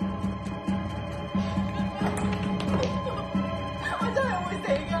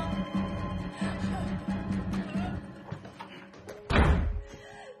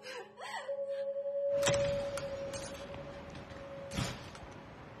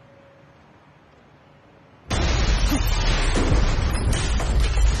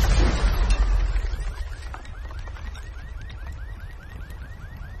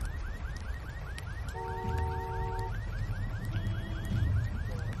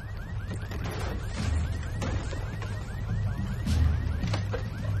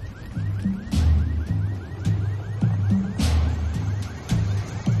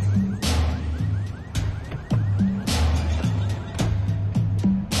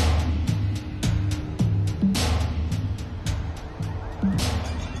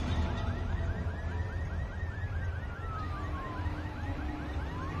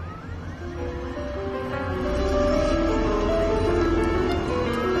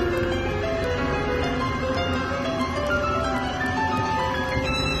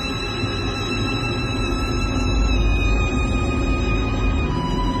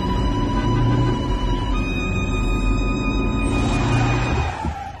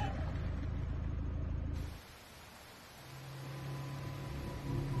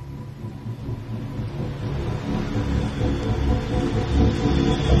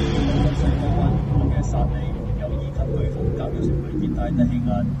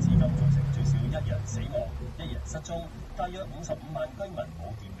至今造成最少1人死亡、1人失蹤，大約55萬居民冇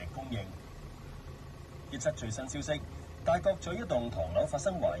電力供應。一則最新消息，大角咀一棟唐樓發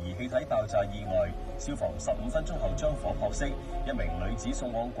生懷疑氣體爆炸意外，消防15分鐘後將火撲熄，一名女子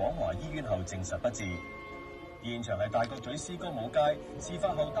送往廣華醫院後證實不治。現場係大角咀詩歌舞街，事發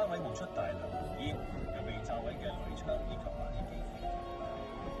後單位冒出大量濃煙，有被炸毀嘅鋁窗以及冷氣機。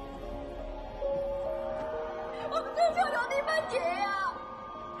我唔知做咗啲乜嘢啊！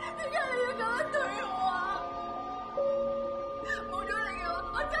點解你要咁樣對我啊？冇咗你嘅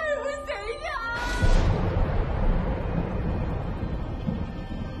我真係會死㗎！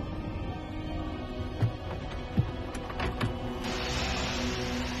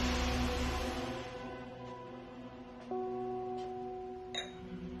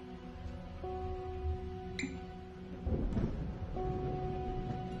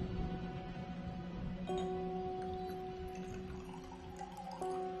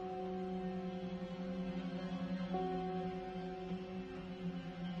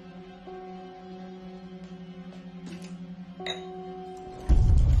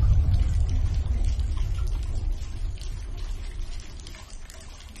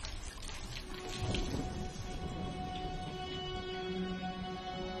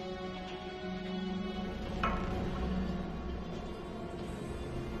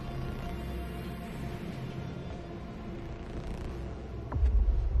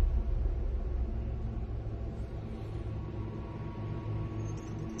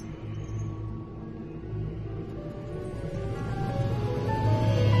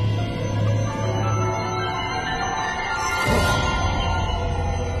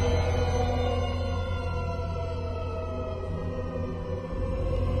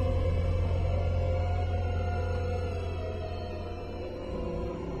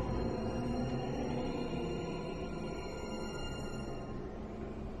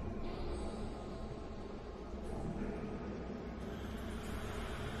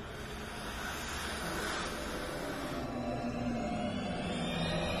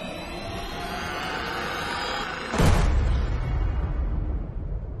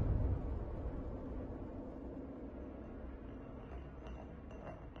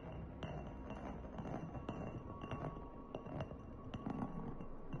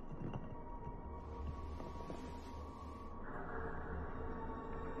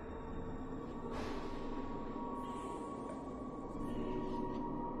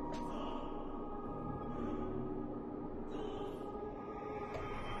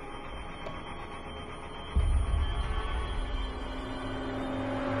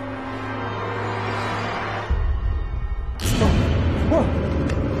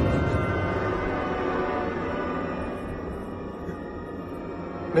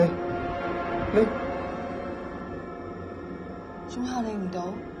你做咩理唔到？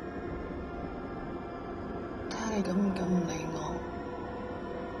睇下你敢唔敢唔理我？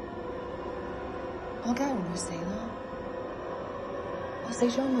我梗係唔會死啦！我死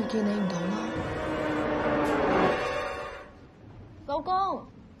咗咪見你唔到啦！老公，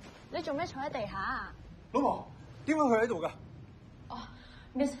你做咩坐喺地下啊？老婆，點解佢喺度㗎？哦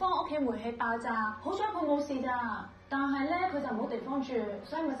 ，Miss 方屋企煤氣爆炸，好彩佢冇事咋。但係咧，佢就冇地方住，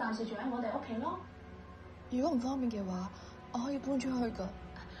所以咪暫時住喺我哋屋企咯。如果唔方便嘅話，我可以搬出去㗎。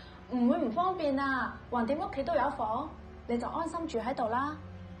唔會唔方便啊，橫掂屋企都有房，你就安心住喺度啦。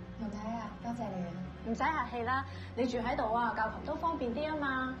唔使啊，多謝你啊。唔使客氣啦，你住喺度啊，教琴都方便啲啊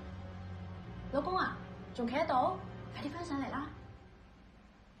嘛。老公啊，仲企喺度？快啲翻上嚟啦！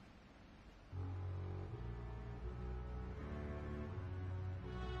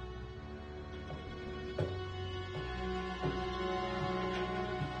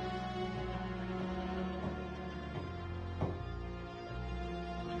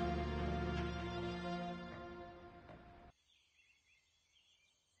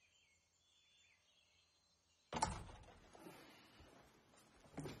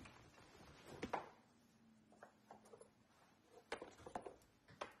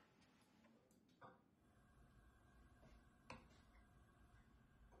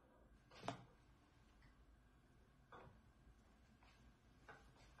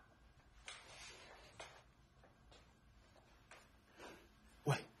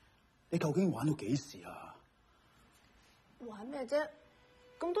你究竟玩到幾時啊？玩咩啫？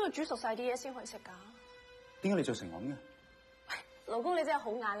咁都要煮熟晒啲嘢先可以食㗎。點解你着成咁嘅？老公你真係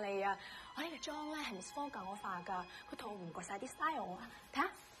好眼利啊！我呢個妝咧係 Miss 方教我化㗎，佢同我換過晒啲 style 啊，睇下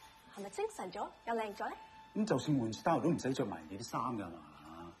係咪精神咗又靚咗咧？咁就算換 style 都唔使着埋人哋啲衫㗎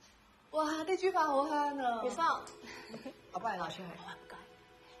嘛。哇！啲豬扒好香啊 ！Miss 方，我幫你攞出去。好啊，唔該。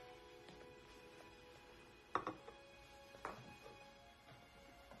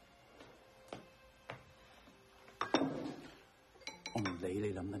我唔理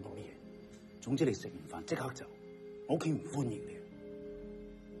你諗緊啲乜嘢，總之你食完飯即刻走，我屋企唔歡迎你。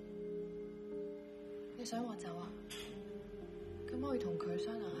你想我走啊？咁我要同佢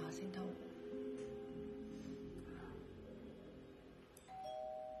商量下先得。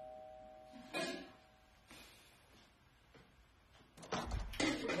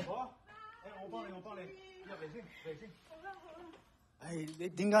老婆，我幫你，入嚟先。唉，你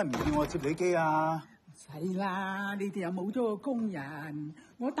點解唔叫我接你機啊？使啦，你哋又冇咗個工人，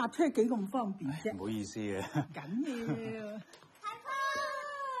我搭車幾咁方便啫。唔好意思嘅。緊要。太婆，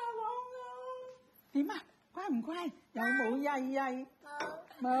點啊？乖唔乖？有冇曳曳？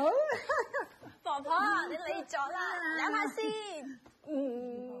冇。婆婆，你嚟咗啦，飲下先。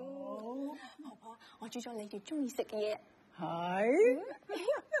婆婆，我煮咗你哋中意食嘅嘢。係。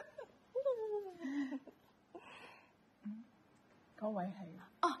嗰位係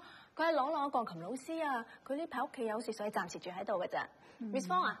哦，佢係朗朗鋼琴老師啊，佢呢排屋企有事，所以暫時住喺度嘅咋。Miss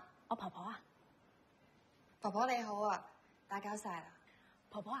方啊，我婆婆啊。婆婆你好啊，打攪晒啦。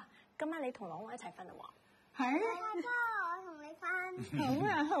婆婆啊，今晚你同朗朗一齊瞓啦喎。係啊，哥，我同你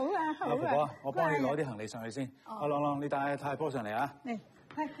瞓。好啊。婆婆，我幫你攞啲行李上去先。阿朗朗，你帶太婆上嚟啊。嚟，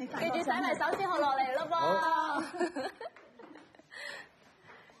你記住洗埋手先好落嚟咯噃。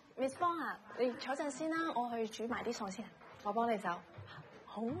Miss 方啊，你坐陣先啦，我去煮埋啲餸先。我幫你走。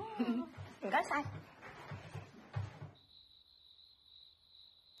好啊，唔該晒。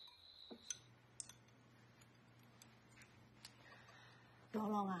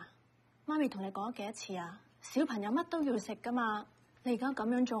朗朗啊，媽咪同你講咗幾多次啊？小朋友乜都要食噶嘛，你而家咁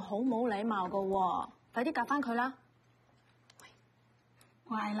樣做好冇禮貌噶喎，快啲夾翻佢啦！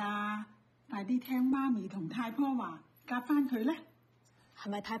乖啦，快啲聽媽咪同太婆話，夾翻佢咧。係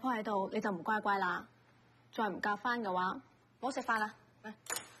咪太婆喺度你就唔乖乖啦？再唔夾翻嘅話，唔好食飯啦，嚟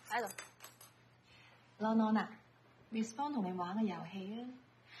喺度。朗朗啊 ，Miss 方同你玩個遊戲啊，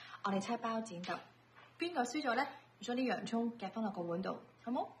我哋猜包剪揼，邊個輸咗咧？將啲洋葱夾翻落個碗度，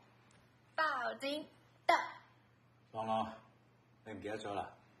好冇？包剪揼。朗朗，你唔記得咗啦？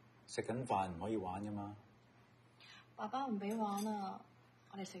食緊飯唔可以玩噶嘛。爸爸唔俾玩啊，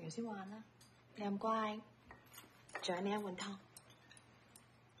我哋食完先玩啦。你咁乖，獎你一碗湯。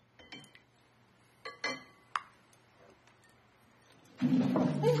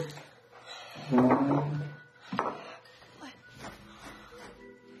喂，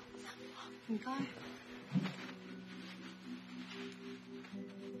唔該。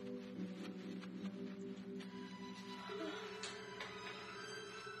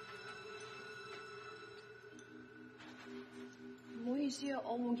唔好意思啊，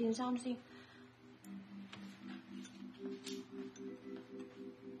我換件衫先。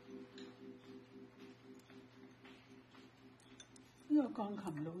呢個鋼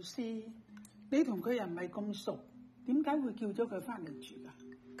琴老師，你同佢又唔係咁熟，點解會叫咗佢翻嚟住㗎？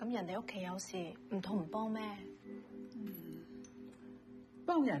咁人哋屋企有事，唔通唔幫咩？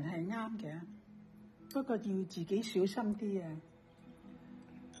幫人係啱嘅，不過要自己小心啲啊！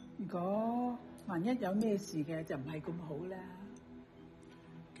如果萬一有咩事嘅，就唔係咁好啦。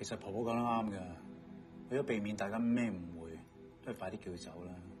其實婆婆講得啱㗎，為咗避免大家咩誤會，都係快啲叫佢走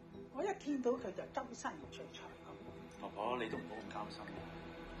啦。我一見到佢就周身唔聚財咁。婆婆，你都唔好咁擔心。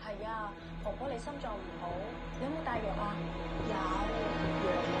係啊，婆婆你心臟唔好，你有冇帶藥啊？有藥。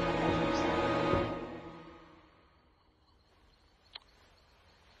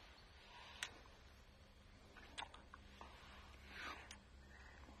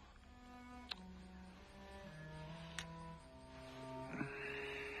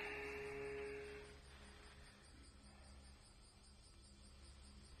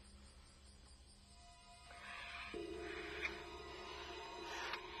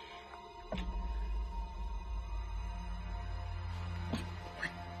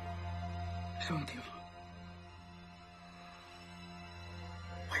想點啊？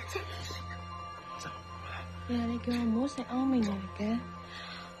喂，真係事啊！走啦！你叫我唔好食安眠藥嘅，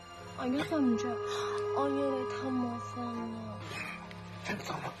我而家瞓唔着，我要你氹我瞓啊！真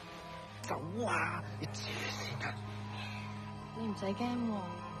走啦！走啊！你自己先啊！你唔使驚喎，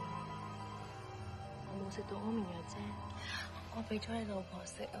我冇食到安眠藥啫，我俾咗你老婆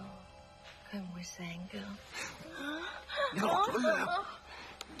食啊，佢唔會醒噶。你落咗藥。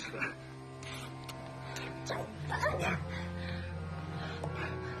走啊！喂！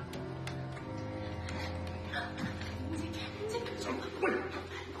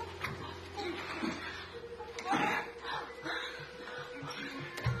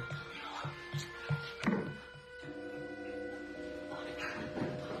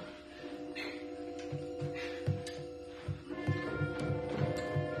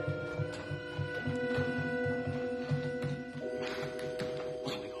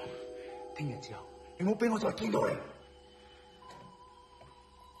好俾我再見到你。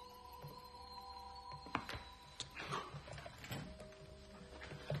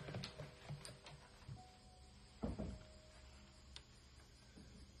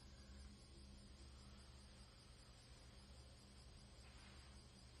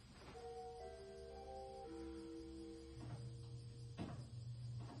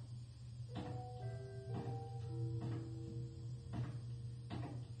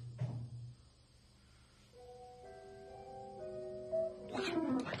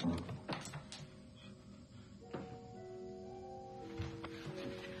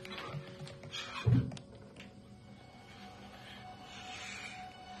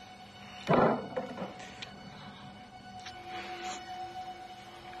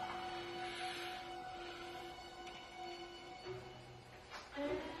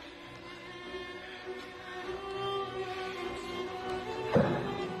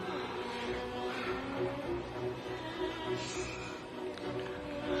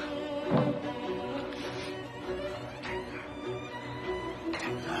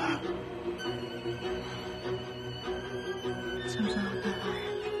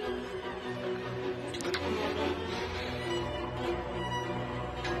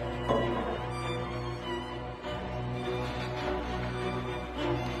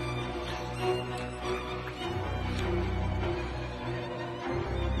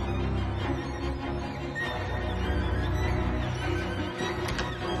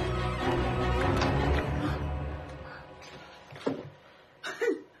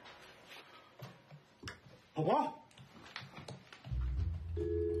婆婆，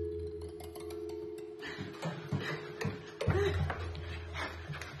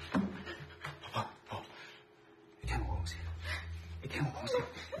婆婆，你聽我講先，你聽我講先，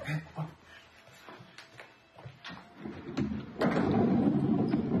婆婆。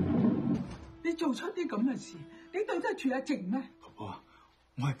你做出啲咁嘅事，你對得住阿靜咩？婆婆，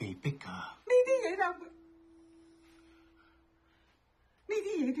我係被逼㗎。呢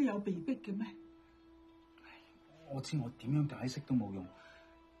啲嘢都有被逼嘅咩？我知我點樣解釋都冇用，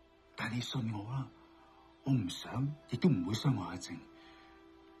但你信我啦，我唔想，亦都唔會傷害阿靜。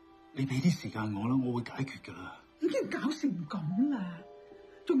你俾啲時間我啦，我會解決㗎啦。已經搞成咁啦，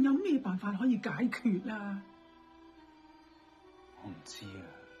仲有咩辦法可以解決啊？我唔知啊，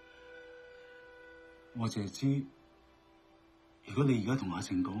我淨係知，如果你而家同阿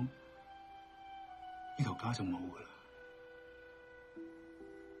靜講，呢頭家就冇㗎啦。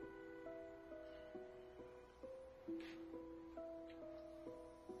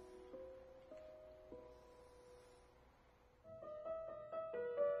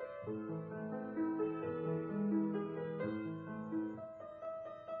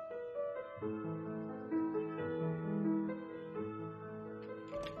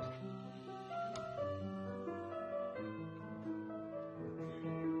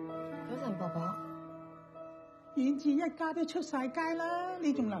婆婆，遠志一家都出晒街啦，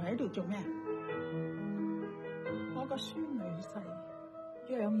你仲留喺度做咩？我個孫女婿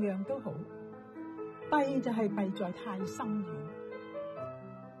樣樣都好，弊就係弊在太心軟。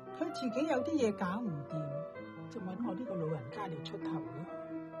佢自己有啲嘢搞唔掂，就揾我呢個老人家嚟出頭咯。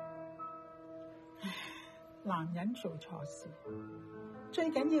唉，男人做錯事，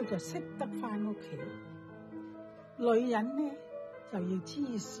最緊要就識得返屋企。女人呢就要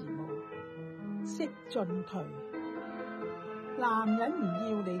知時務。識進退，男人唔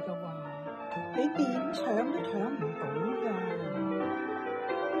要你嘅話，你點搶都搶唔到㗎。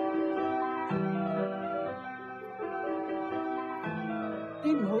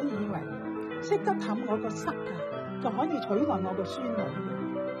你唔好以為識得氹我個塞㗎，就可以取代我個孫女嘅。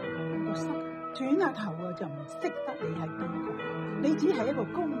我個塞轉下頭啊，就唔識得你係邊個，你只係一個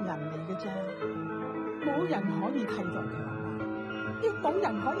工人嚟嘅啫，冇人可以替代佢。亦冇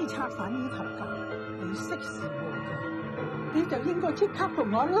人可以拆散呢頭家，你識時務嘅，你就應該即刻同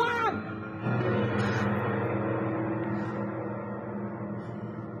我躝。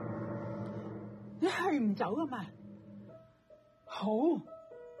你係唔走啊嘛？好。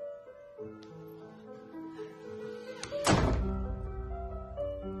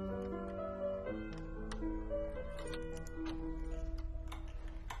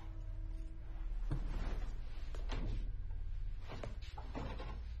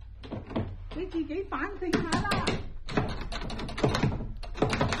你自己反省下啦。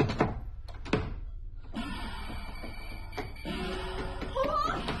婆婆，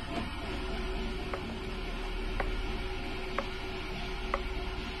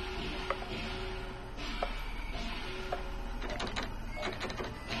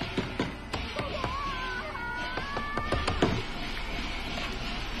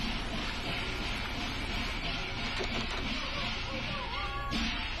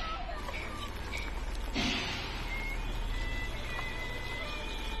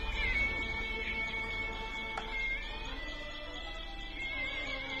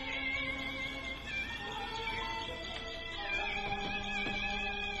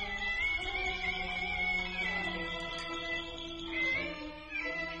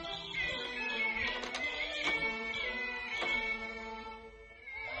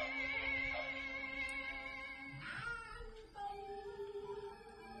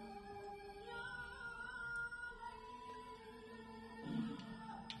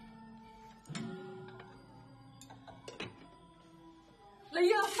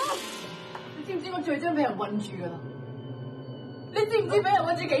係啊！你知唔知我最憎俾人困住啊？你知唔知俾人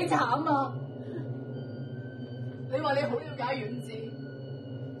困住幾慘啊？你話你好了解遠志，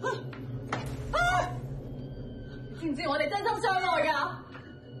你知唔知我哋真心相愛㗎？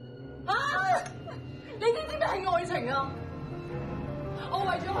你知唔知咩係愛情啊？我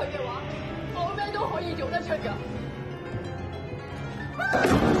為咗佢嘅話，我咩都可以做得出㗎。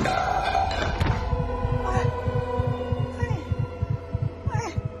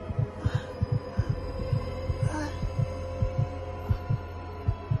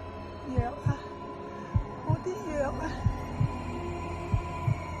藥啊，我啲藥啊！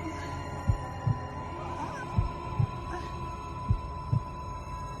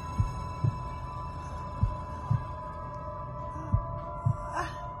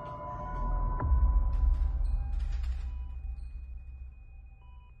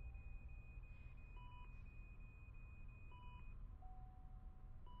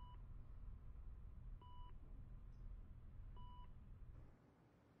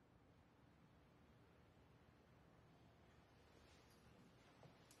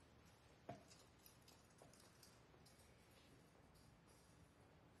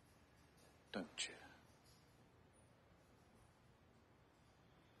對唔住，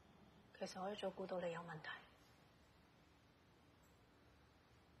其實我一早估到你有問題。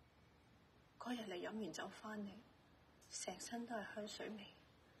嗰日你飲完酒翻嚟，成身都係香水味，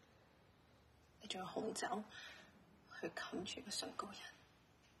你仲有紅酒去冚住個睡高人，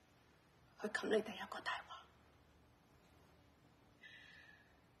去冚你第一個大話。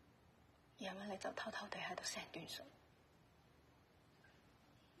夜晚你就偷偷地喺度成段睡。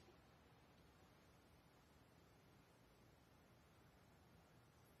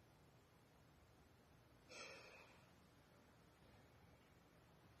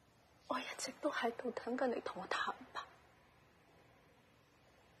我一直都喺度等緊你同我坦白，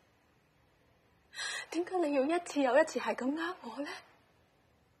點解你要一次又一次係咁呃我咧？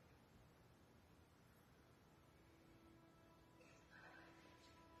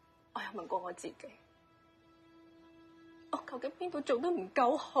我有問過我自己，我究竟邊度做得唔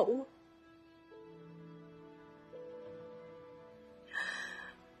夠好？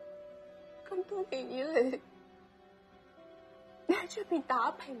咁多年以嚟，你喺出邊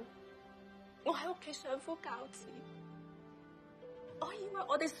打拼。我喺屋企相夫教子，我以為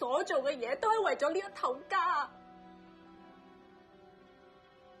我哋所做嘅嘢都係為咗呢一頭家，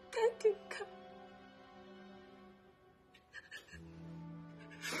但點解？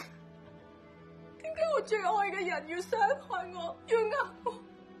點解我最愛嘅人要傷害我，要呃我？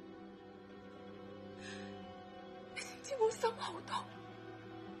你知唔知我心好痛，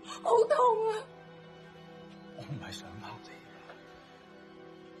好痛啊！我唔係想呃你。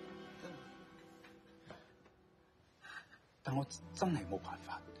但我真係冇辦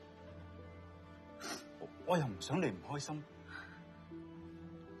法，我又唔想你唔開心。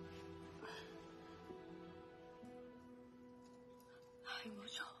係我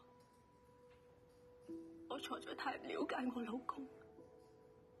錯，我錯咗太唔了解我老公，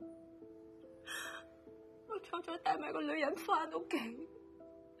我錯咗帶埋個女人返屋企，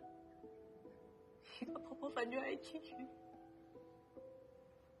而家婆婆瞓咗喺醫院，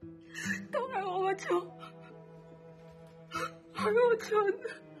都係我嘅錯。係我蠢啊！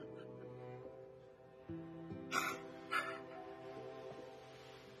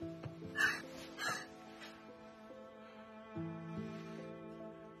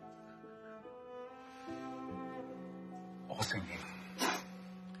我承認，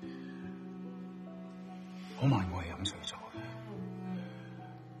嗰晚我係飲醉咗嘅，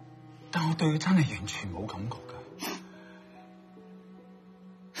但我對佢真係完全冇感覺㗎。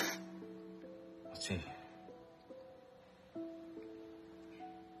我知。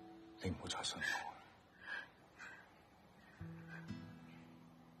你唔好再信我，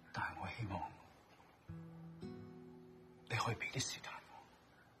但係我希望你可以俾啲時間我，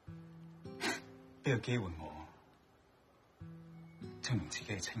俾個機會我證明自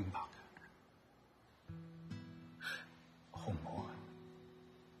己係清白嘅，好唔好啊？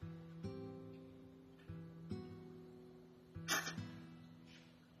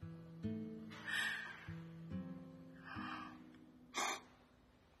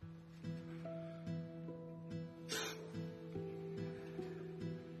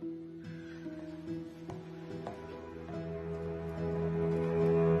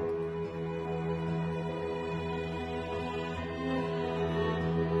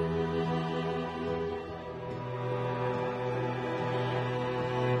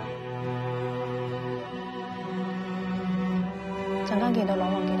陣間見到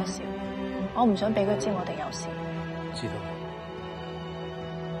朗朗記得笑，我唔想俾佢知我哋有事。知道。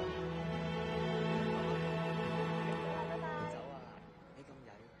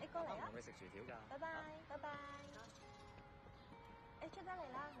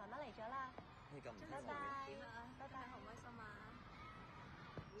咗啦。你咁唔拜拜，拜拜，好唔開心啊？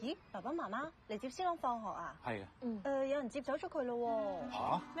咦，爸爸媽媽嚟接師朗放學啊？係啊。有人接走咗佢咯喎。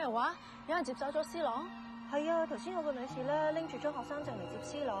嚇？咩話？有人接走咗師朗？係啊，頭先有個女士咧拎住張學生證嚟接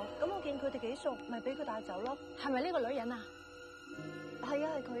師朗，咁我見佢哋幾熟，咪俾佢帶走咯。係咪呢個女人啊？係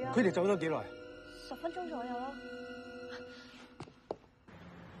啊，係佢啊。佢哋走咗幾耐？10分鐘左右咯。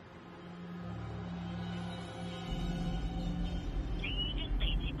你已經被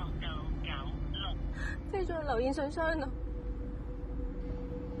接駁到96。非常留言信箱啊！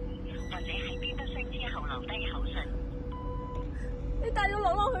或者喺邊得聲之後留低口信。你帶咗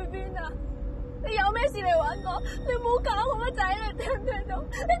朗朗去邊啊？你有咩事嚟搵我？你唔好搞我個仔，你聽唔聽到？你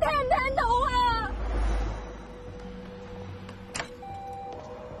聽唔聽到啊？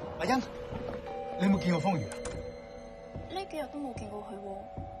阿欣，你有冇見過方瑜啊？呢幾日都冇見過佢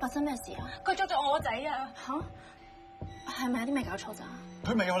喎，發生咩事啊？佢捉咗我個仔啊！吓？係咪有啲咩搞錯咋？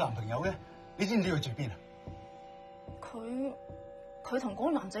佢咪有男朋友嘅？你知唔知佢住邊啊？佢同嗰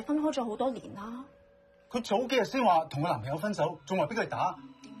個男仔分開咗好多年啦。佢早幾日先話同個男朋友分手，仲話俾佢打。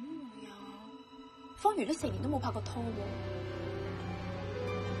點會啊？方瑜呢4年都冇拍過拖喎。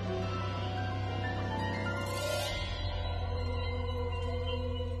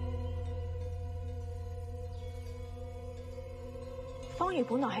方瑜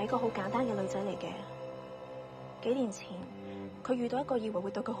本來係一個好簡單嘅女仔嚟嘅。幾年前，佢遇到一個以為會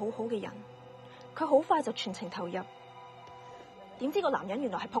對佢好好嘅人，佢好快就全情投入。點知個男人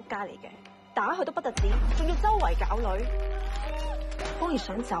原來係仆街嚟嘅，打佢都不特止，仲要周圍搞女。方瑜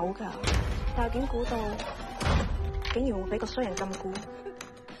想走㗎，但係點估到，竟然會俾個衰人禁錮。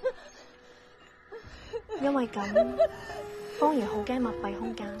因為咁，方瑜好驚密閉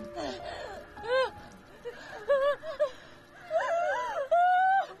空間。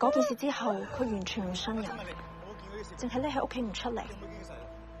嗰件事之後，佢完全唔信人，淨係匿喺屋企唔出嚟。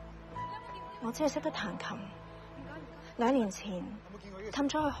我只係識得彈琴。2年前氹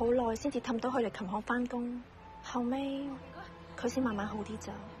咗佢好耐，先至氹到佢嚟琴行返工。後尾佢先慢慢好啲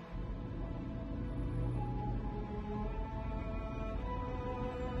咋。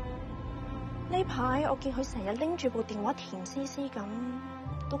呢排我見佢成日拎住部電話甜絲絲咁，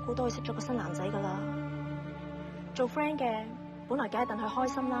都估到佢識咗個新男仔噶啦。做 friend 嘅本來梗係戥佢開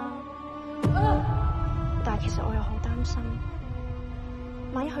心啦，但係其實我又好擔心，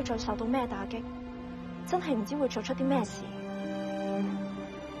萬一佢再受到咩打擊，真係唔知會做出啲咩事。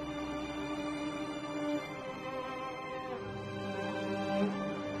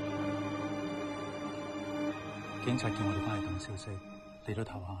警察叫我哋翻去等消息，你都唞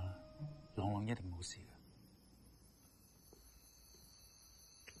下啦。朗朗一定冇事嘅。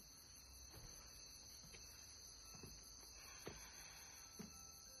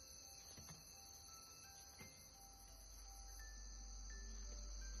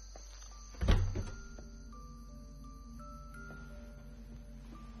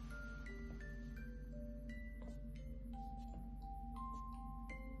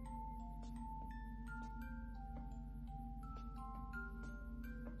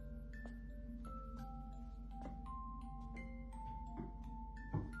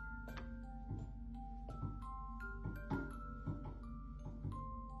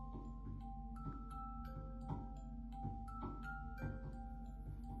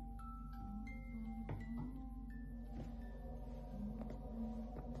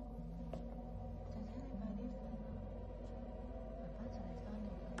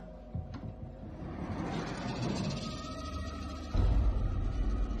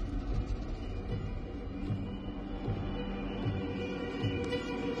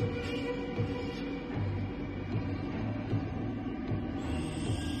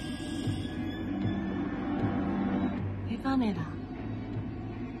翻嚟啦，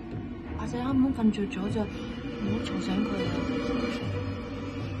阿仔啱啱瞓着咗咋，唔好嘈醒佢啊！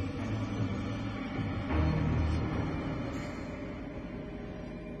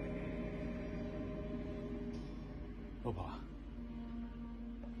老婆，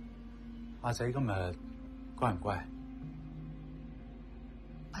阿仔今日乖唔乖？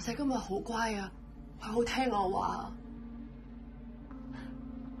阿仔今日好乖啊，佢好聽我話。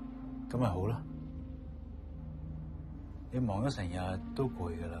咁咪好啦。你忙咗成日都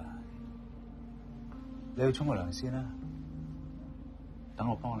攰噶啦，你去沖個涼先啦，等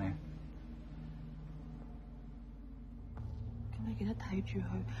我幫你。咁你記得睇住佢，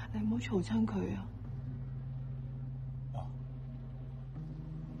你唔好嘈親佢啊！哦。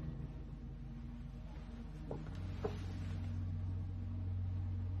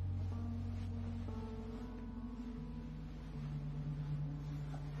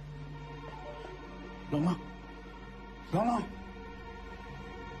朗朗。朗朗，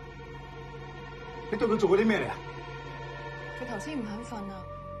你對佢做過啲咩嚟啊？佢頭先唔肯瞓啊，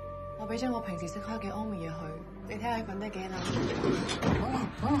我俾咗我平時食開嘅安眠藥佢，你睇下佢瞓得幾晏。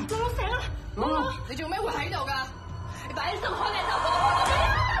我醒啦！你做咩會喺度㗎？你把啲手開嚟就放我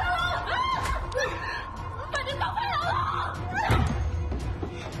啦！快啲收翻我！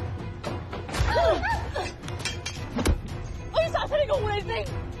我要殺死你個狐狸精！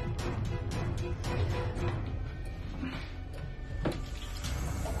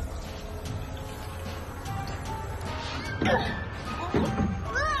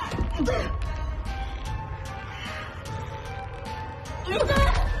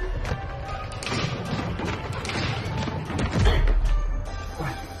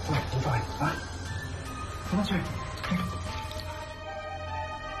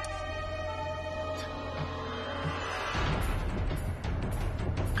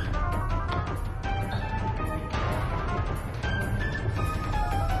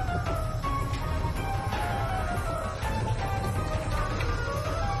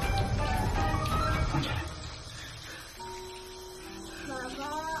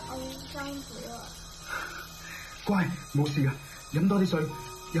乖，冇事噶，飲多啲水，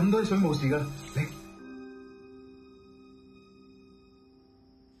冇事噶，你。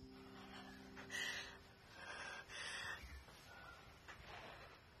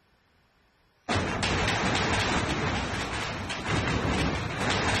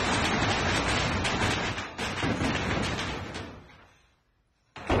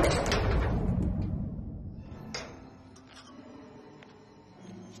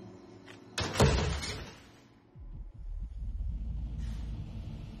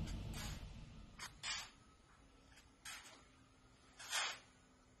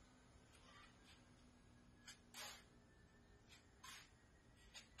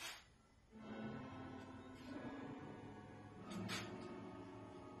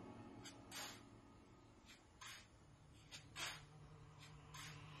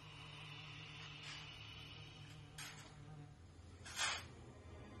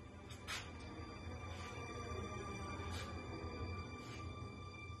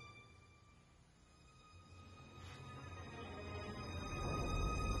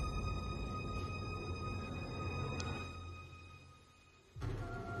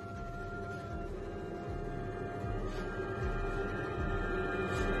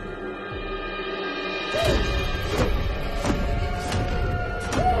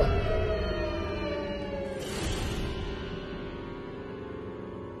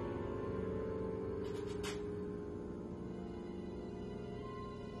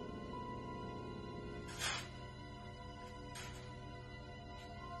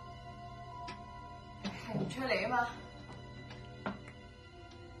唔出嚟啊嘛！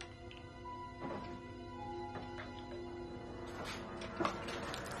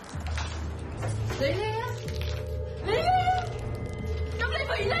你匿啊！你匿啊！咁你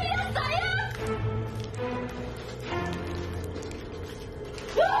不如匿一世啊！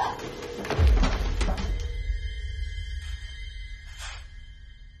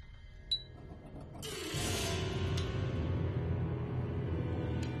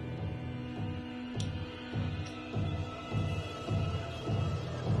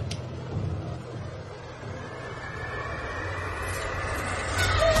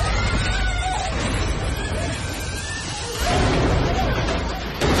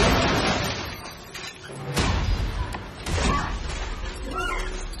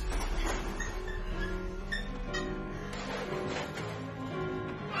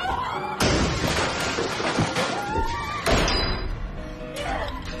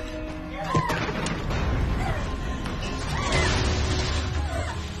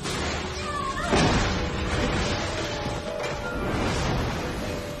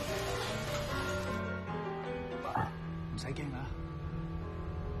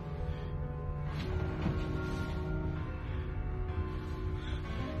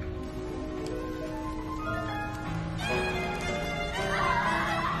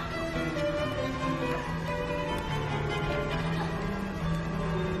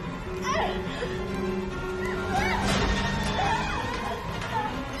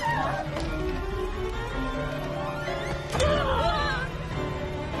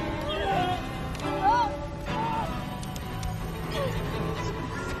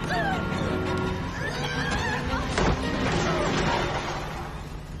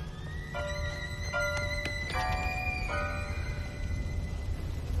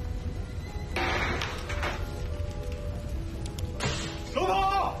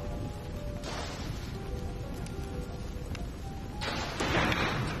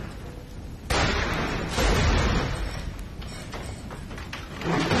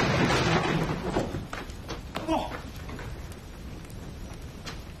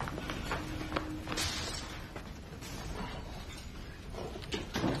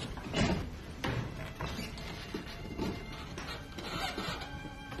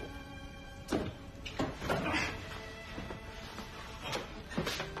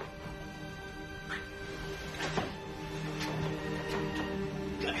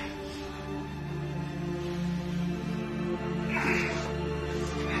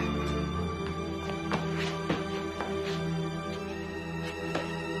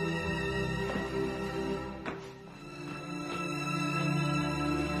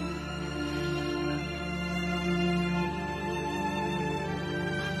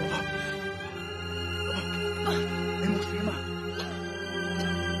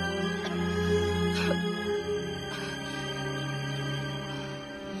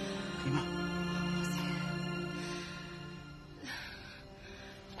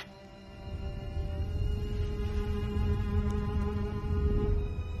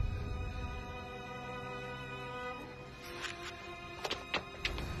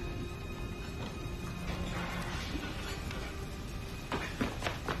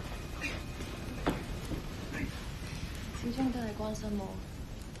終都係關心我。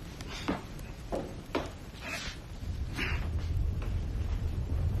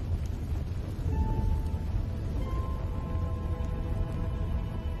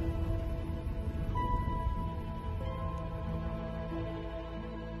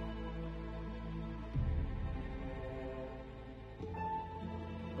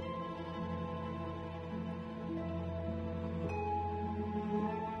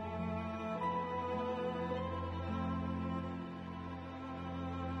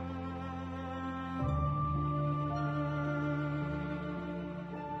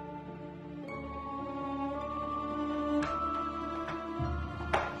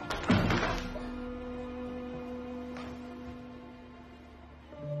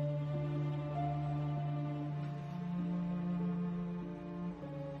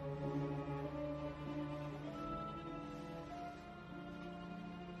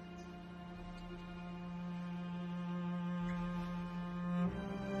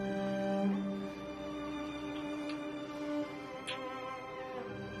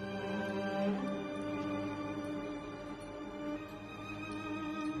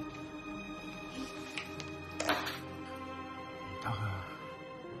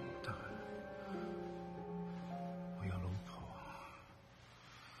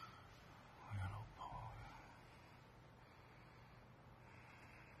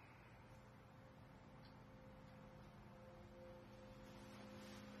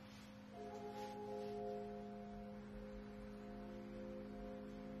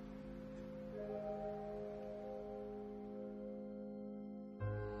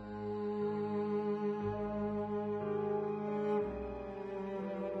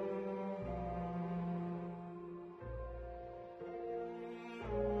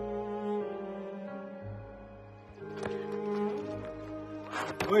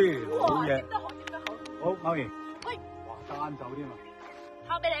喂，好嘢，得好，點得好。好，媽咪。喂，哇，單走添啊！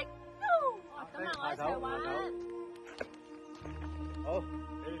拋俾你。哇，咁啊，我一齊玩。好，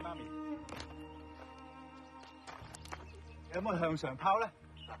俾你媽咪。有冇向上拋咧？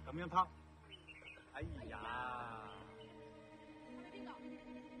嗱，咁樣拋。哎呀！邊個？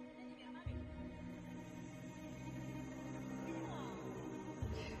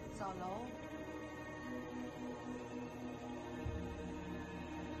傻佬。